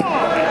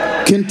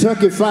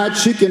 Kentucky Fried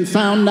Chicken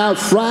found out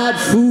fried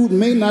food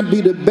may not be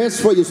the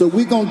best for you, so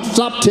we're going to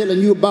stop telling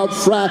you about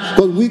fried,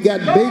 because we got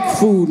baked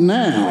food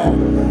now.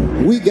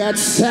 We got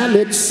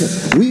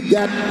salads. We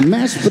got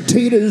mashed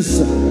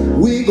potatoes.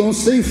 We ain't going to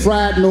say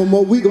fried no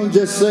more. We're going to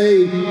just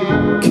say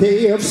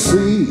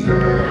KFC.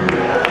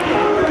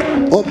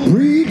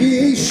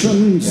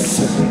 Abbreviations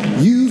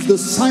use use the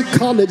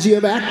psychology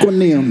of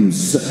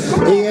acronyms.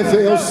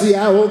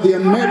 AFL-CIO, the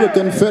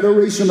American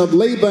Federation of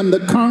Labor, and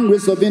the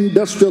Congress of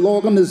Industrial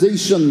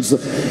Organizations.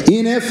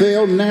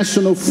 NFL,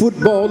 National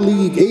Football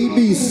League.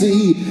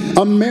 ABC,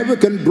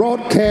 American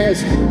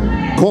Broadcast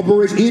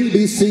Corporation.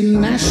 NBC,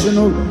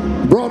 National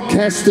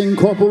Broadcasting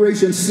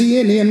Corporation.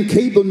 CNN,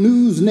 Cable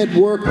News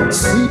Network.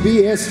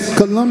 CBS,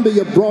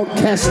 Columbia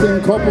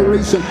Broadcasting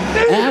Corporation.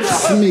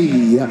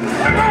 AFSCME,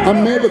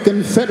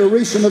 American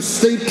Federation of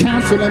State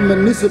Council and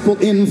Municipal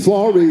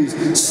Employees.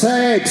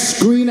 SAG,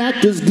 Screen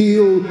Actors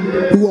Guild,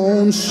 who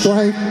own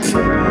strike.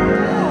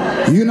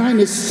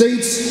 United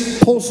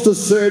States Postal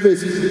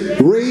Service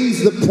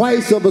raised the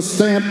price of a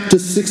stamp to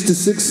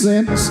 66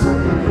 cents.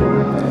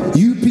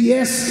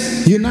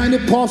 UPS,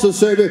 United Postal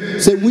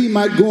Service, said we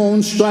might go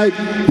on strike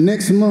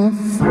next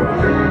month.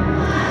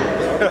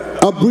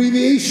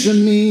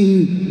 Abbreviation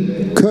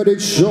mean cut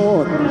it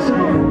short.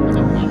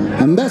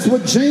 And that's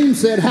what James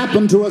said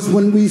happened to us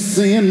when we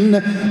sinned.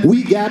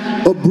 We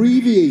got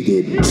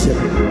abbreviated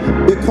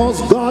because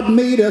God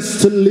made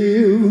us to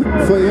live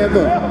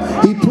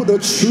forever. He put a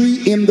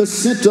tree in the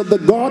center of the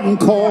garden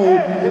called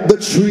the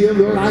tree of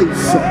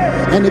life.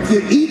 And if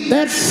you eat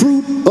that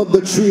fruit of the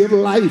tree of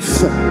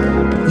life,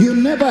 you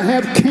never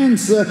have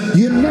cancer,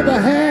 you never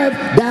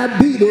have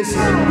diabetes,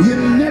 you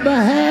never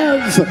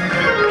have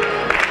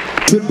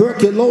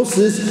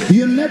tuberculosis,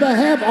 you never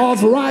have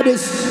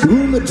arthritis,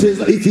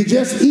 rheumatism, if you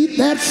just eat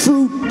that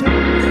fruit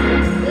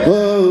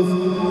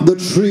of the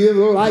tree of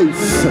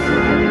life.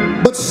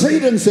 But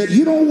Satan said,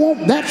 you don't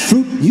want that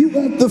fruit, you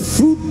want the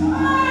fruit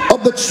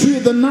of the tree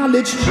of the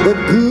knowledge of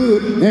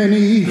good and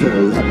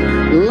evil.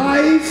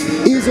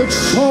 Life is a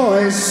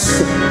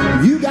choice.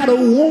 You gotta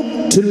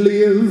want to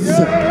live.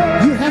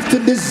 You have to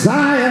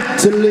desire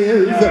to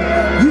live.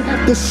 You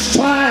have to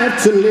strive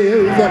to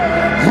live.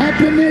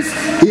 Happiness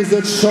is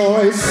a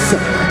choice.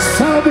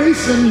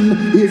 Salvation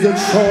is a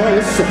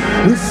choice.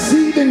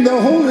 Receiving the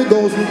Holy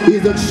Ghost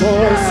is a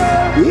choice.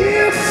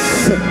 If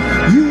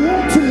you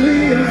want to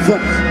live,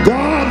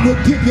 God will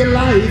give you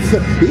life.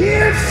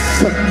 If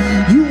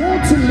you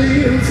want to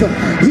live,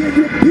 He'll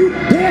rebuke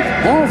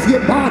death off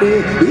your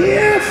body.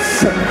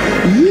 If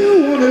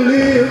you want to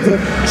live,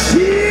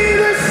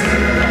 Jesus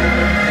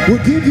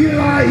will give you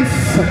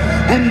life,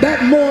 and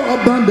that more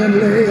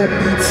abundantly.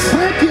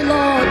 Thank you,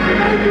 Lord,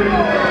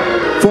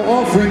 for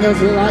offering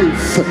us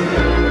life.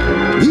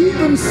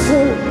 Even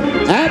so,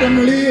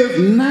 Adam lived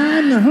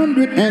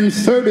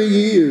 930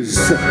 years.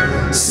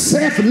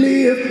 Seth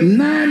lived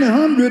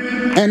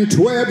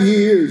 912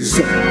 years.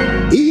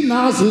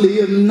 Enos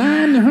lived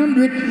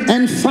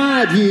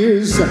 905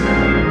 years.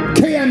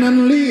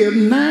 Cainan lived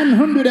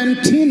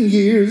 910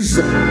 years.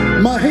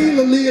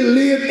 Mahalalel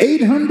lived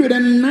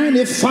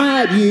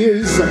 895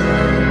 years.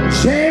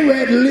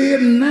 Jared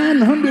lived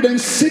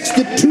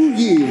 962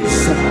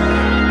 years.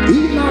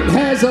 Enoch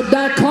has a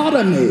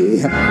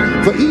dichotomy,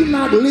 for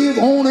Enoch lived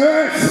on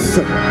earth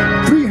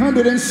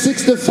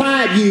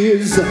 365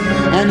 years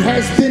and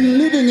has been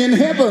living in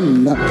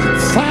heaven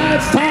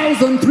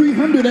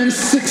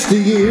 5,360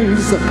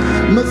 years.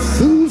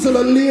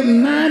 Methuselah lived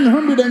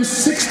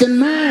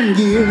 969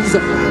 years.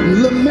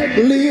 Lamech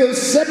lived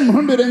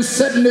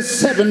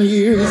 777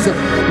 years.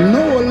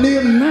 Noah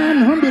lived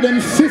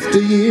 950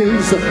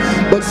 years.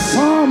 But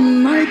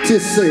Psalm 90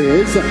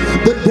 says,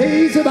 the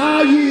days of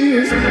our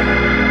years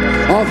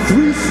are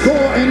 70.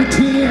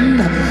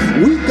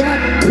 We got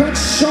cut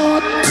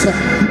short.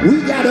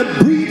 We got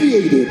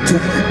abbreviated.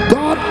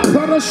 God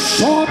cut us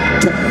short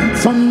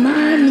from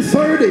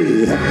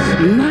 930,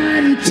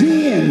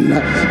 910,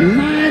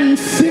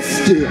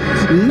 950,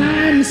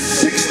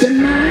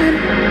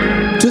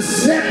 969 to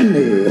 70,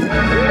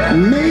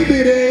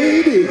 maybe to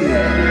 80,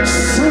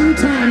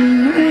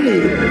 sometime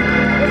 90.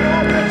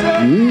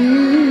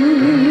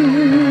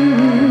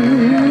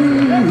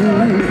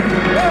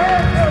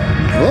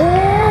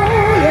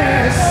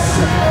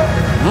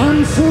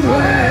 I'm so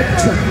glad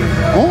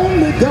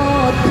only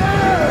God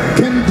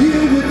can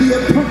deal with the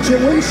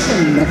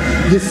punctuation.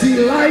 You see,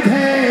 life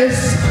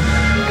has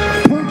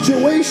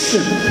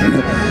punctuation,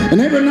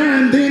 and every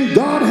now and then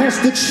God has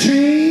to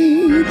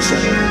change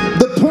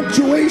the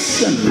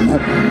punctuation.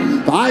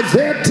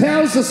 Isaiah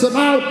tells us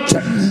about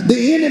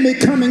the enemy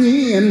coming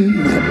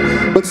in,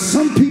 but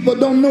some people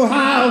don't know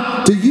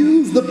how to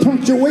use the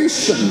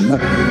punctuation,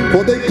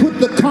 or they put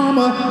the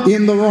comma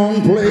in the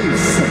wrong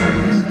place.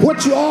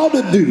 What you ought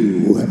to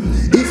do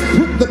is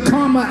put the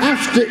comma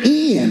after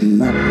in.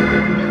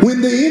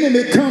 When the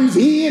enemy comes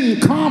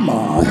in,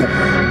 comma,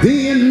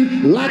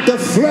 then like a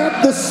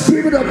flood, the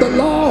Spirit of the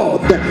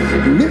Lord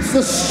lifts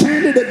a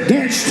standard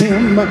against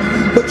him.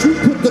 But you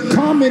put the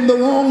comma in the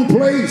wrong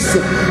place.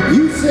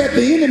 You said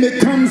the enemy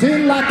comes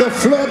in like a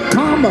flood,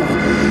 comma.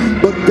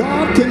 But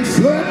God can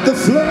flood the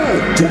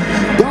flood.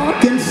 God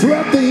can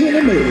flood the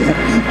enemy.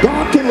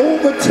 God can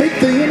overtake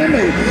the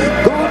enemy.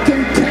 God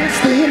can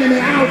cast the enemy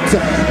out.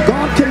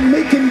 God can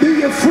make him be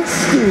your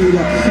footstool.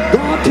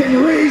 God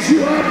can raise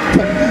you up,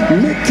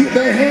 make you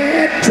the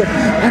head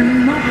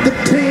and not the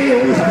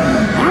tail.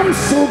 I'm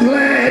so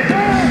glad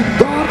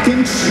God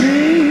can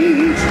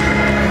change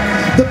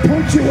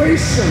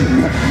punctuation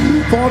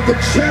for the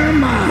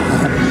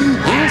Jeremiah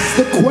asked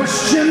the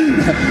question,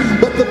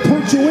 but the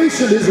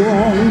punctuation is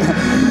wrong.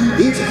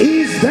 It's,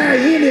 is there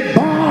any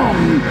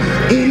balm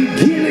in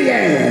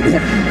Gilead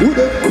with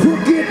a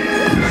crooked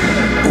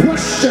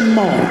question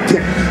mark?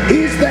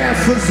 Is there a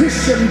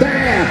physician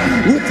there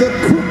with a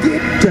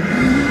crooked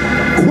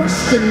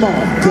question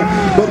mark?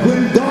 But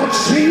when God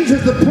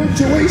changes the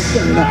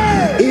punctuation,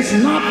 it's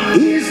not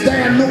is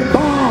there no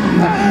balm,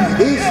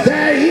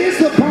 there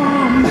is a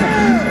balm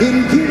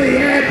in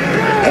Gilead,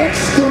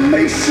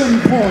 exclamation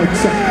point.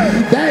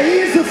 There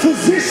is a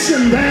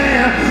physician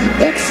there,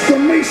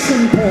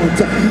 exclamation point.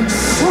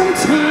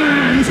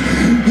 Sometimes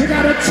you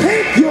gotta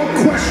take your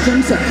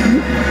questions,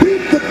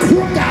 beat the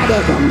crook out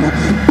of them,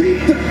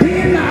 beat the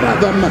pin out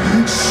of them,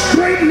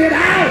 straighten it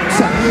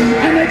out,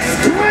 and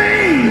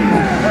exclaim,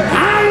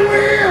 I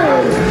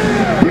will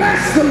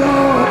bless the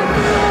Lord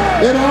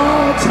at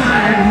all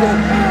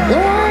times.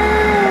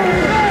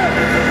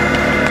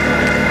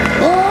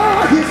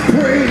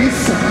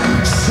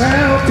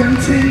 Shall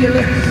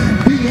continually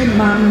be in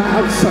my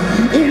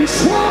mouth. In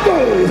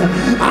trouble,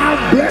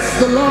 I'll bless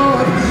the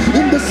Lord.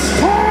 In the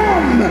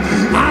storm,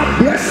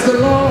 I'll bless the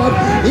Lord.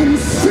 In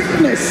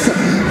sickness,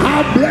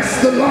 I'll bless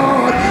the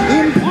Lord.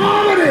 In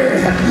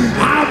poverty,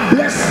 I'll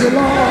bless the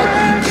Lord.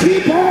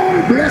 Keep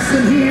on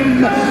blessing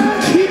him.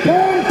 Keep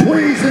on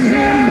praising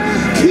him.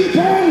 Keep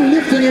on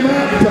lifting him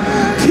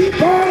up.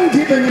 Keep on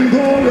giving him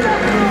glory.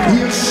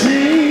 He'll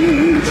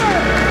change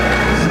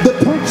the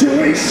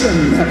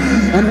punctuation,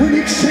 and when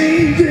it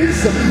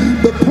changes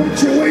the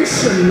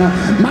punctuation,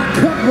 my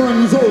cup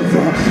runs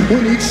over.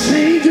 When it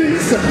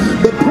changes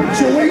the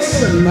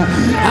punctuation,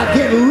 I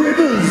get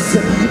rivers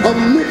of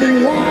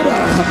living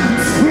water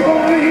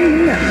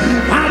flowing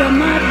out of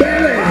my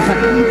belly.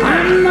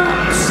 I'm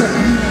not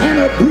an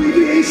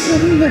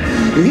abbreviation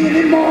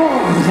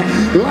anymore.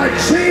 Like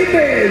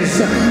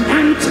Jabez,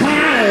 I'm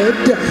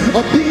tired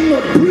of being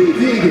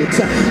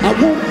abbreviated. I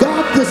want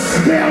God to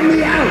spell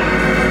me out.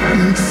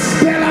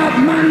 Spell out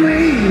my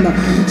name,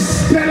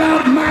 spell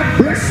out my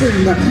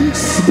blessing,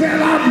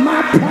 spell out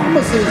my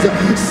promises,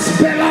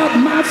 spell out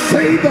my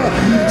favor,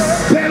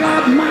 spell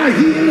out my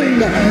healing,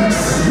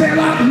 spell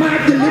out my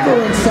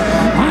deliverance.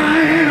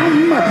 I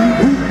am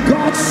who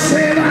God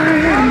said I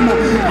am.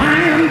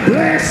 I am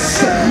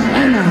blessed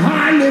and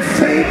highly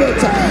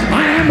favored.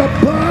 I am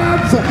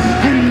above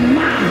and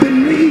not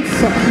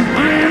beneath.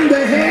 I am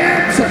the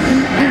head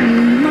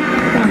and not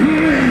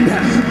behind.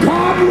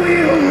 God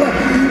will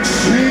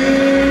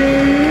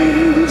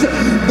change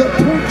the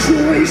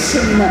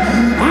punctuation.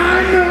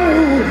 I know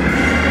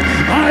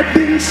I've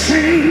been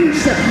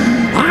changed.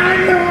 I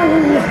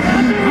know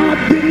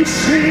I've been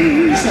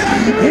changed.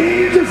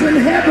 Angels in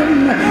heaven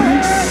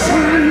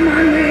sign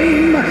my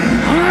name. I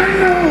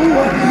know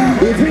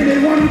if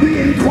anyone be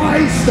in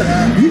Christ,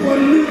 you are a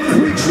new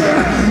creature.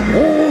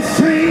 All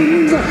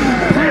things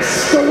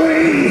passed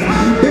away.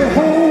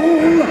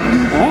 Behold,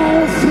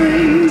 all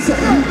things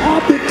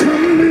are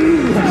become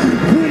new.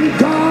 When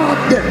God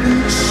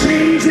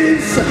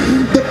changes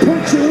the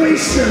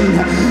punctuation,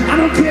 I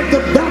don't care if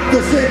the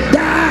doctor said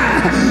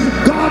die,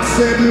 God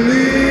said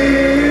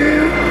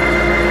live,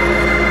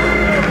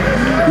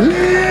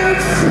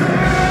 live,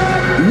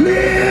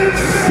 live.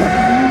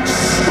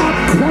 Stop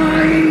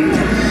crying,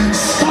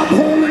 stop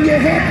holding your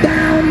head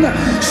down,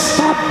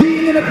 stop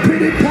being in a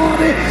pity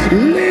party.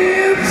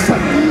 Live,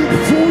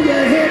 pull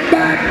your head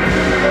back,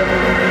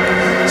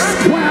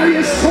 square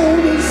your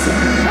shoulders,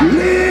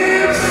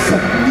 live,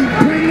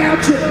 bring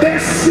out your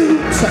best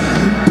suit,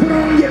 put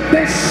on your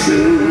best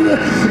shoe,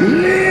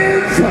 live.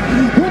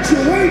 What you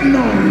waiting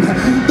on?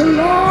 The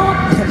Lord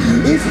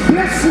is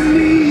blessing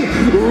me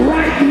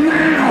right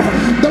now.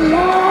 The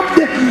Lord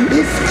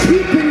is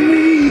keeping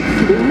me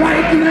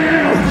right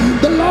now.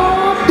 The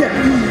Lord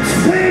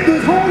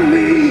favors on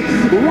me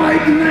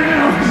right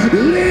now.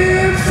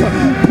 Live,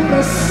 put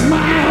a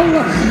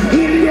smile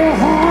in your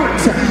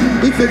heart.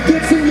 If it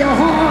gets in your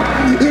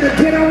heart, it'll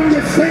get on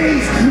your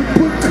face.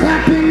 Put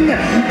clapping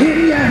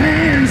in your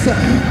hands.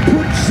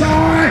 Put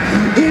joy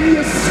in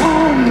your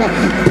song.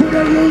 Put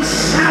a little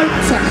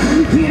shout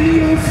in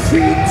your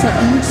feet.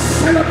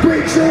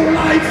 Celebrate your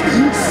life.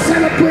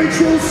 Celebrate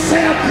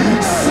yourself.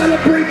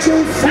 Celebrate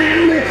your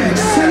family.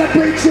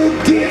 Celebrate your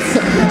gifts.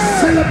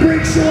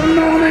 Celebrate your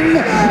anointing.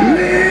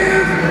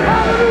 Live.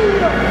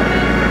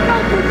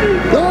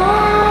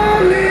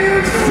 Oh,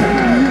 live.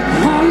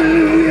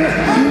 Hallelujah.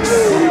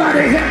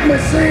 Somebody help me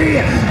say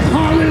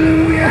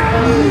hallelujah.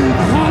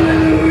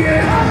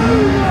 Hallelujah.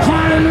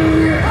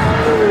 Hallelujah.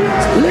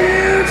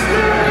 Live.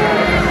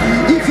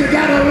 If you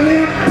got a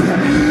limp,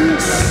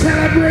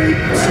 celebrate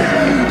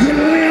your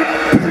limp.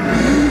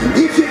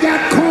 If you got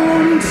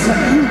corns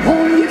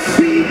on your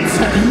feet,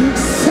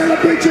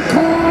 celebrate your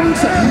corns.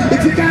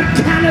 If you got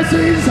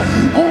calluses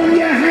on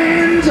your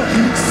hands,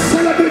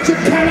 celebrate your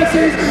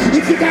calluses.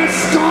 If you got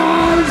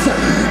scars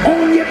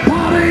on your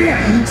body,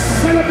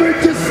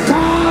 celebrate your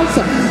scars.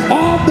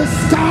 All the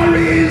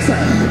stories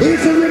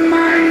is a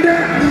reminder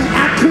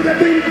I could have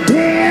been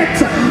dead,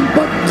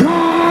 but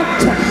God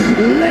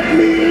let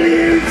me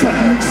live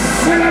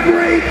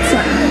Celebrate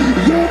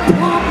your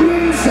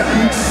problems.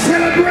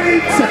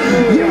 Celebrate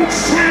your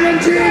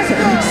challenges.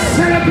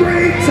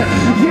 Celebrate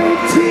your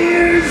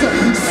tears.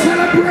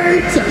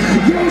 Celebrate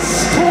your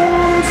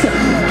storms.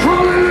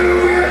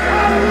 Hallelujah.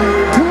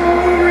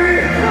 Glory.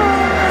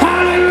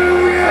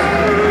 Hallelujah.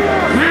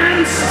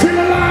 I'm still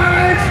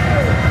alive.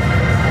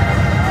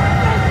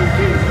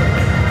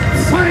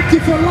 Thank you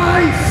for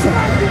life.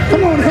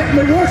 Come on, help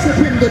me worship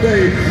him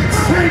today.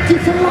 Thank you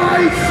for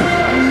life.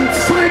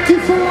 Thank you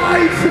for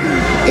life.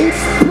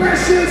 It's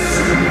precious.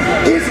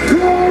 It's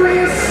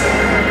glorious.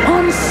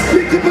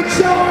 Unspeakable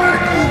joy.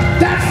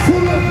 That's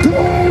full of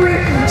glory.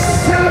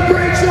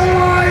 Celebrate your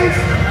life.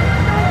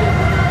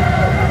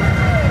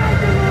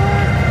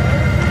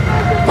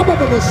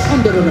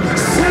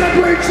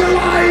 Celebrate your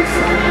life.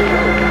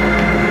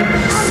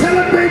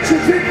 Celebrate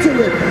your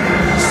victory.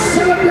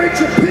 Celebrate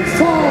your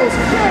pitfalls.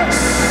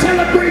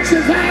 Celebrate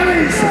your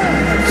valleys.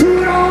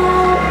 Through it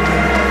all,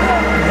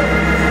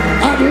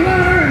 I've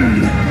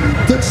learned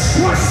to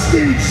trust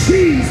in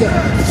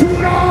Jesus. Through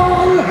it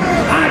all,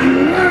 I've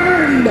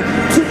learned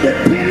to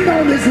depend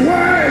on his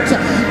words.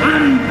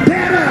 I'm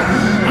better.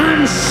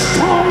 I'm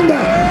stronger.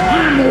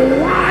 I'm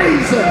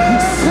wiser.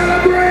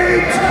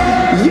 Celebrate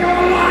your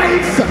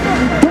life.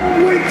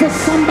 Don't wait for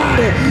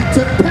somebody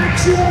to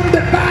pat you on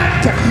the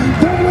back.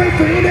 Don't wait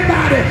for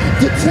anybody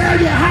to tell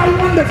you how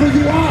wonderful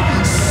you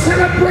are.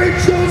 Celebrate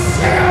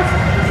yourself.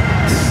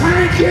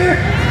 Thank you.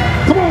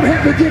 Come on,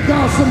 help me give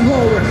God some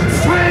glory.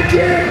 Thank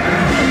you.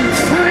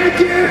 Thank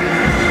you.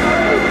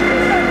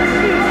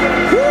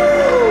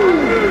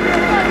 Woo.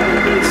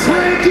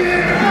 Thank you.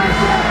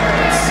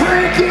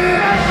 Thank you.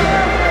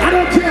 I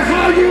don't care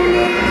how you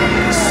look.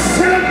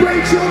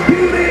 Celebrate your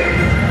beauty.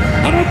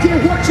 I don't care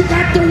what you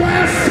got to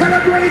wear.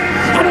 Celebrate.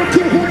 I don't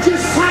care what your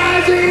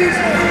size is.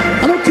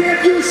 I don't care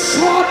if you're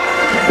short.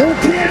 I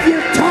don't care if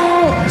you're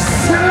tall.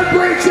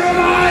 Celebrate your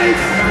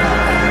life.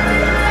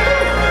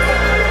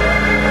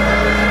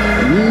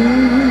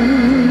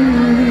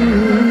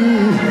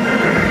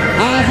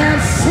 I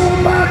have so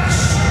much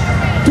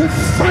to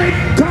thank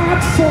God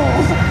for.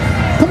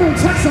 Come on,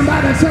 touch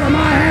somebody and tell them,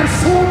 I have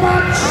so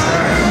much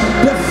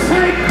to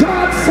thank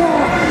God for.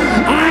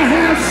 I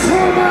have so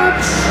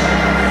much,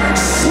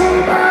 so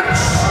much,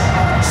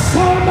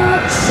 so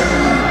much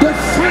to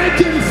thank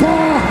him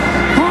for.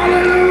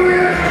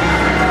 Hallelujah.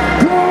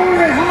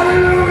 Glory,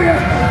 hallelujah.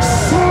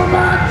 So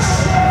much.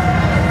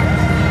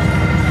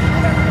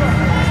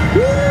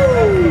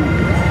 Woo.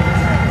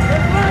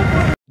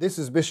 This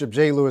is Bishop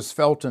J. Lewis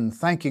Felton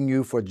thanking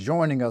you for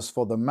joining us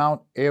for the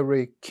Mount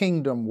Airy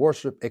Kingdom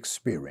Worship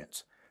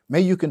Experience.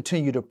 May you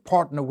continue to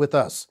partner with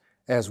us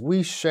as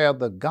we share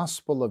the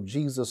gospel of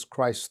Jesus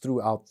Christ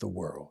throughout the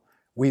world.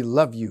 We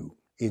love you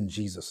in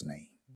Jesus' name.